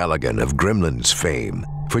Zach Galligan of Gremlins fame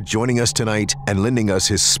for joining us tonight and lending us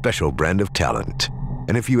his special brand of talent.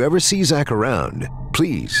 And if you ever see Zach around,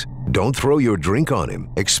 please don't throw your drink on him,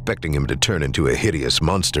 expecting him to turn into a hideous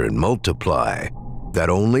monster and multiply. That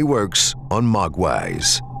only works on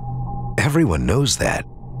Mogwais. Everyone knows that.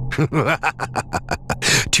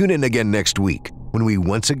 Tune in again next week when we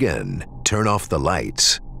once again turn off the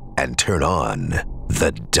lights and turn on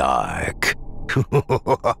the dark.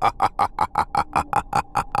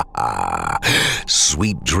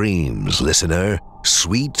 Sweet dreams, listener.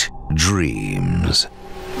 Sweet dreams.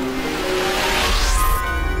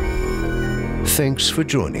 Thanks for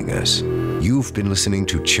joining us. You've been listening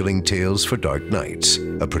to Chilling Tales for Dark Nights,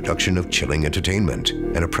 a production of Chilling Entertainment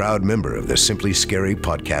and a proud member of the Simply Scary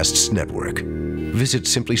Podcasts Network. Visit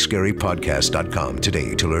simplyscarypodcast.com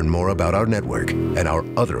today to learn more about our network and our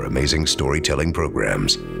other amazing storytelling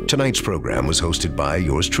programs. Tonight's program was hosted by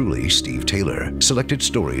yours truly, Steve Taylor. Selected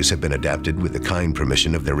stories have been adapted with the kind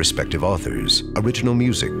permission of their respective authors. Original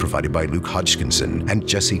music provided by Luke Hodgkinson and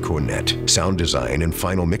Jesse Cornett. Sound design and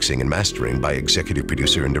final mixing and mastering by executive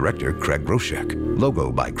producer and director Craig Roshek.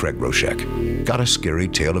 Logo by Craig Roshek. Got a scary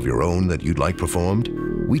tale of your own that you'd like performed?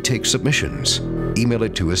 We take submissions. Email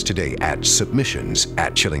it to us today at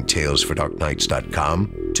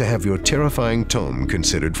submissions@chillingtalesfordarknights.com to have your terrifying tome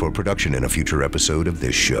considered for production in a future episode of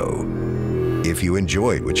this show. If you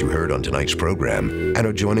enjoyed what you heard on tonight's program and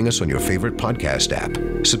are joining us on your favorite podcast app,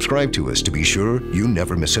 subscribe to us to be sure you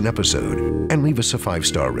never miss an episode, and leave us a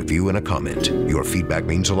 5-star review and a comment. Your feedback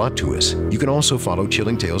means a lot to us. You can also follow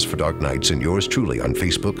Chilling Tales for Dark Nights and yours truly on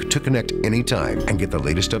Facebook to connect anytime and get the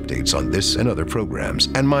latest updates on this and other programs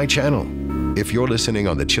and my channel. If you're listening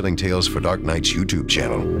on the Chilling Tales for Dark Nights YouTube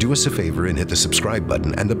channel, do us a favor and hit the subscribe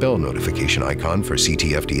button and the bell notification icon for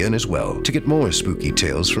CTFDN as well to get more spooky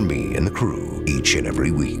tales from me and the crew each and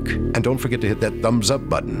every week. And don't forget to hit that thumbs up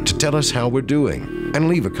button to tell us how we're doing and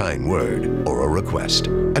leave a kind word or a request.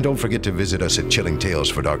 And don't forget to visit us at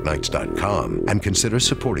chillingtalesfordarknights.com and consider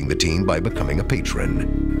supporting the team by becoming a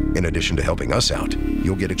patron. In addition to helping us out,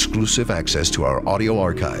 you'll get exclusive access to our audio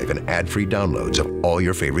archive and ad-free downloads of all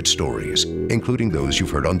your favorite stories, including those you've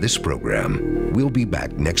heard on this program. We'll be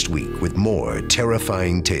back next week with more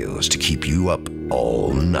terrifying tales to keep you up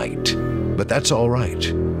all night. But that's all right.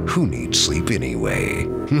 Who needs sleep anyway?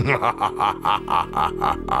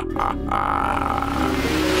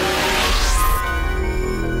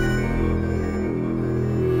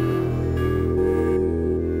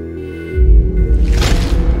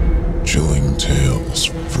 Chilling tales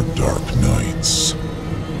for dark nights.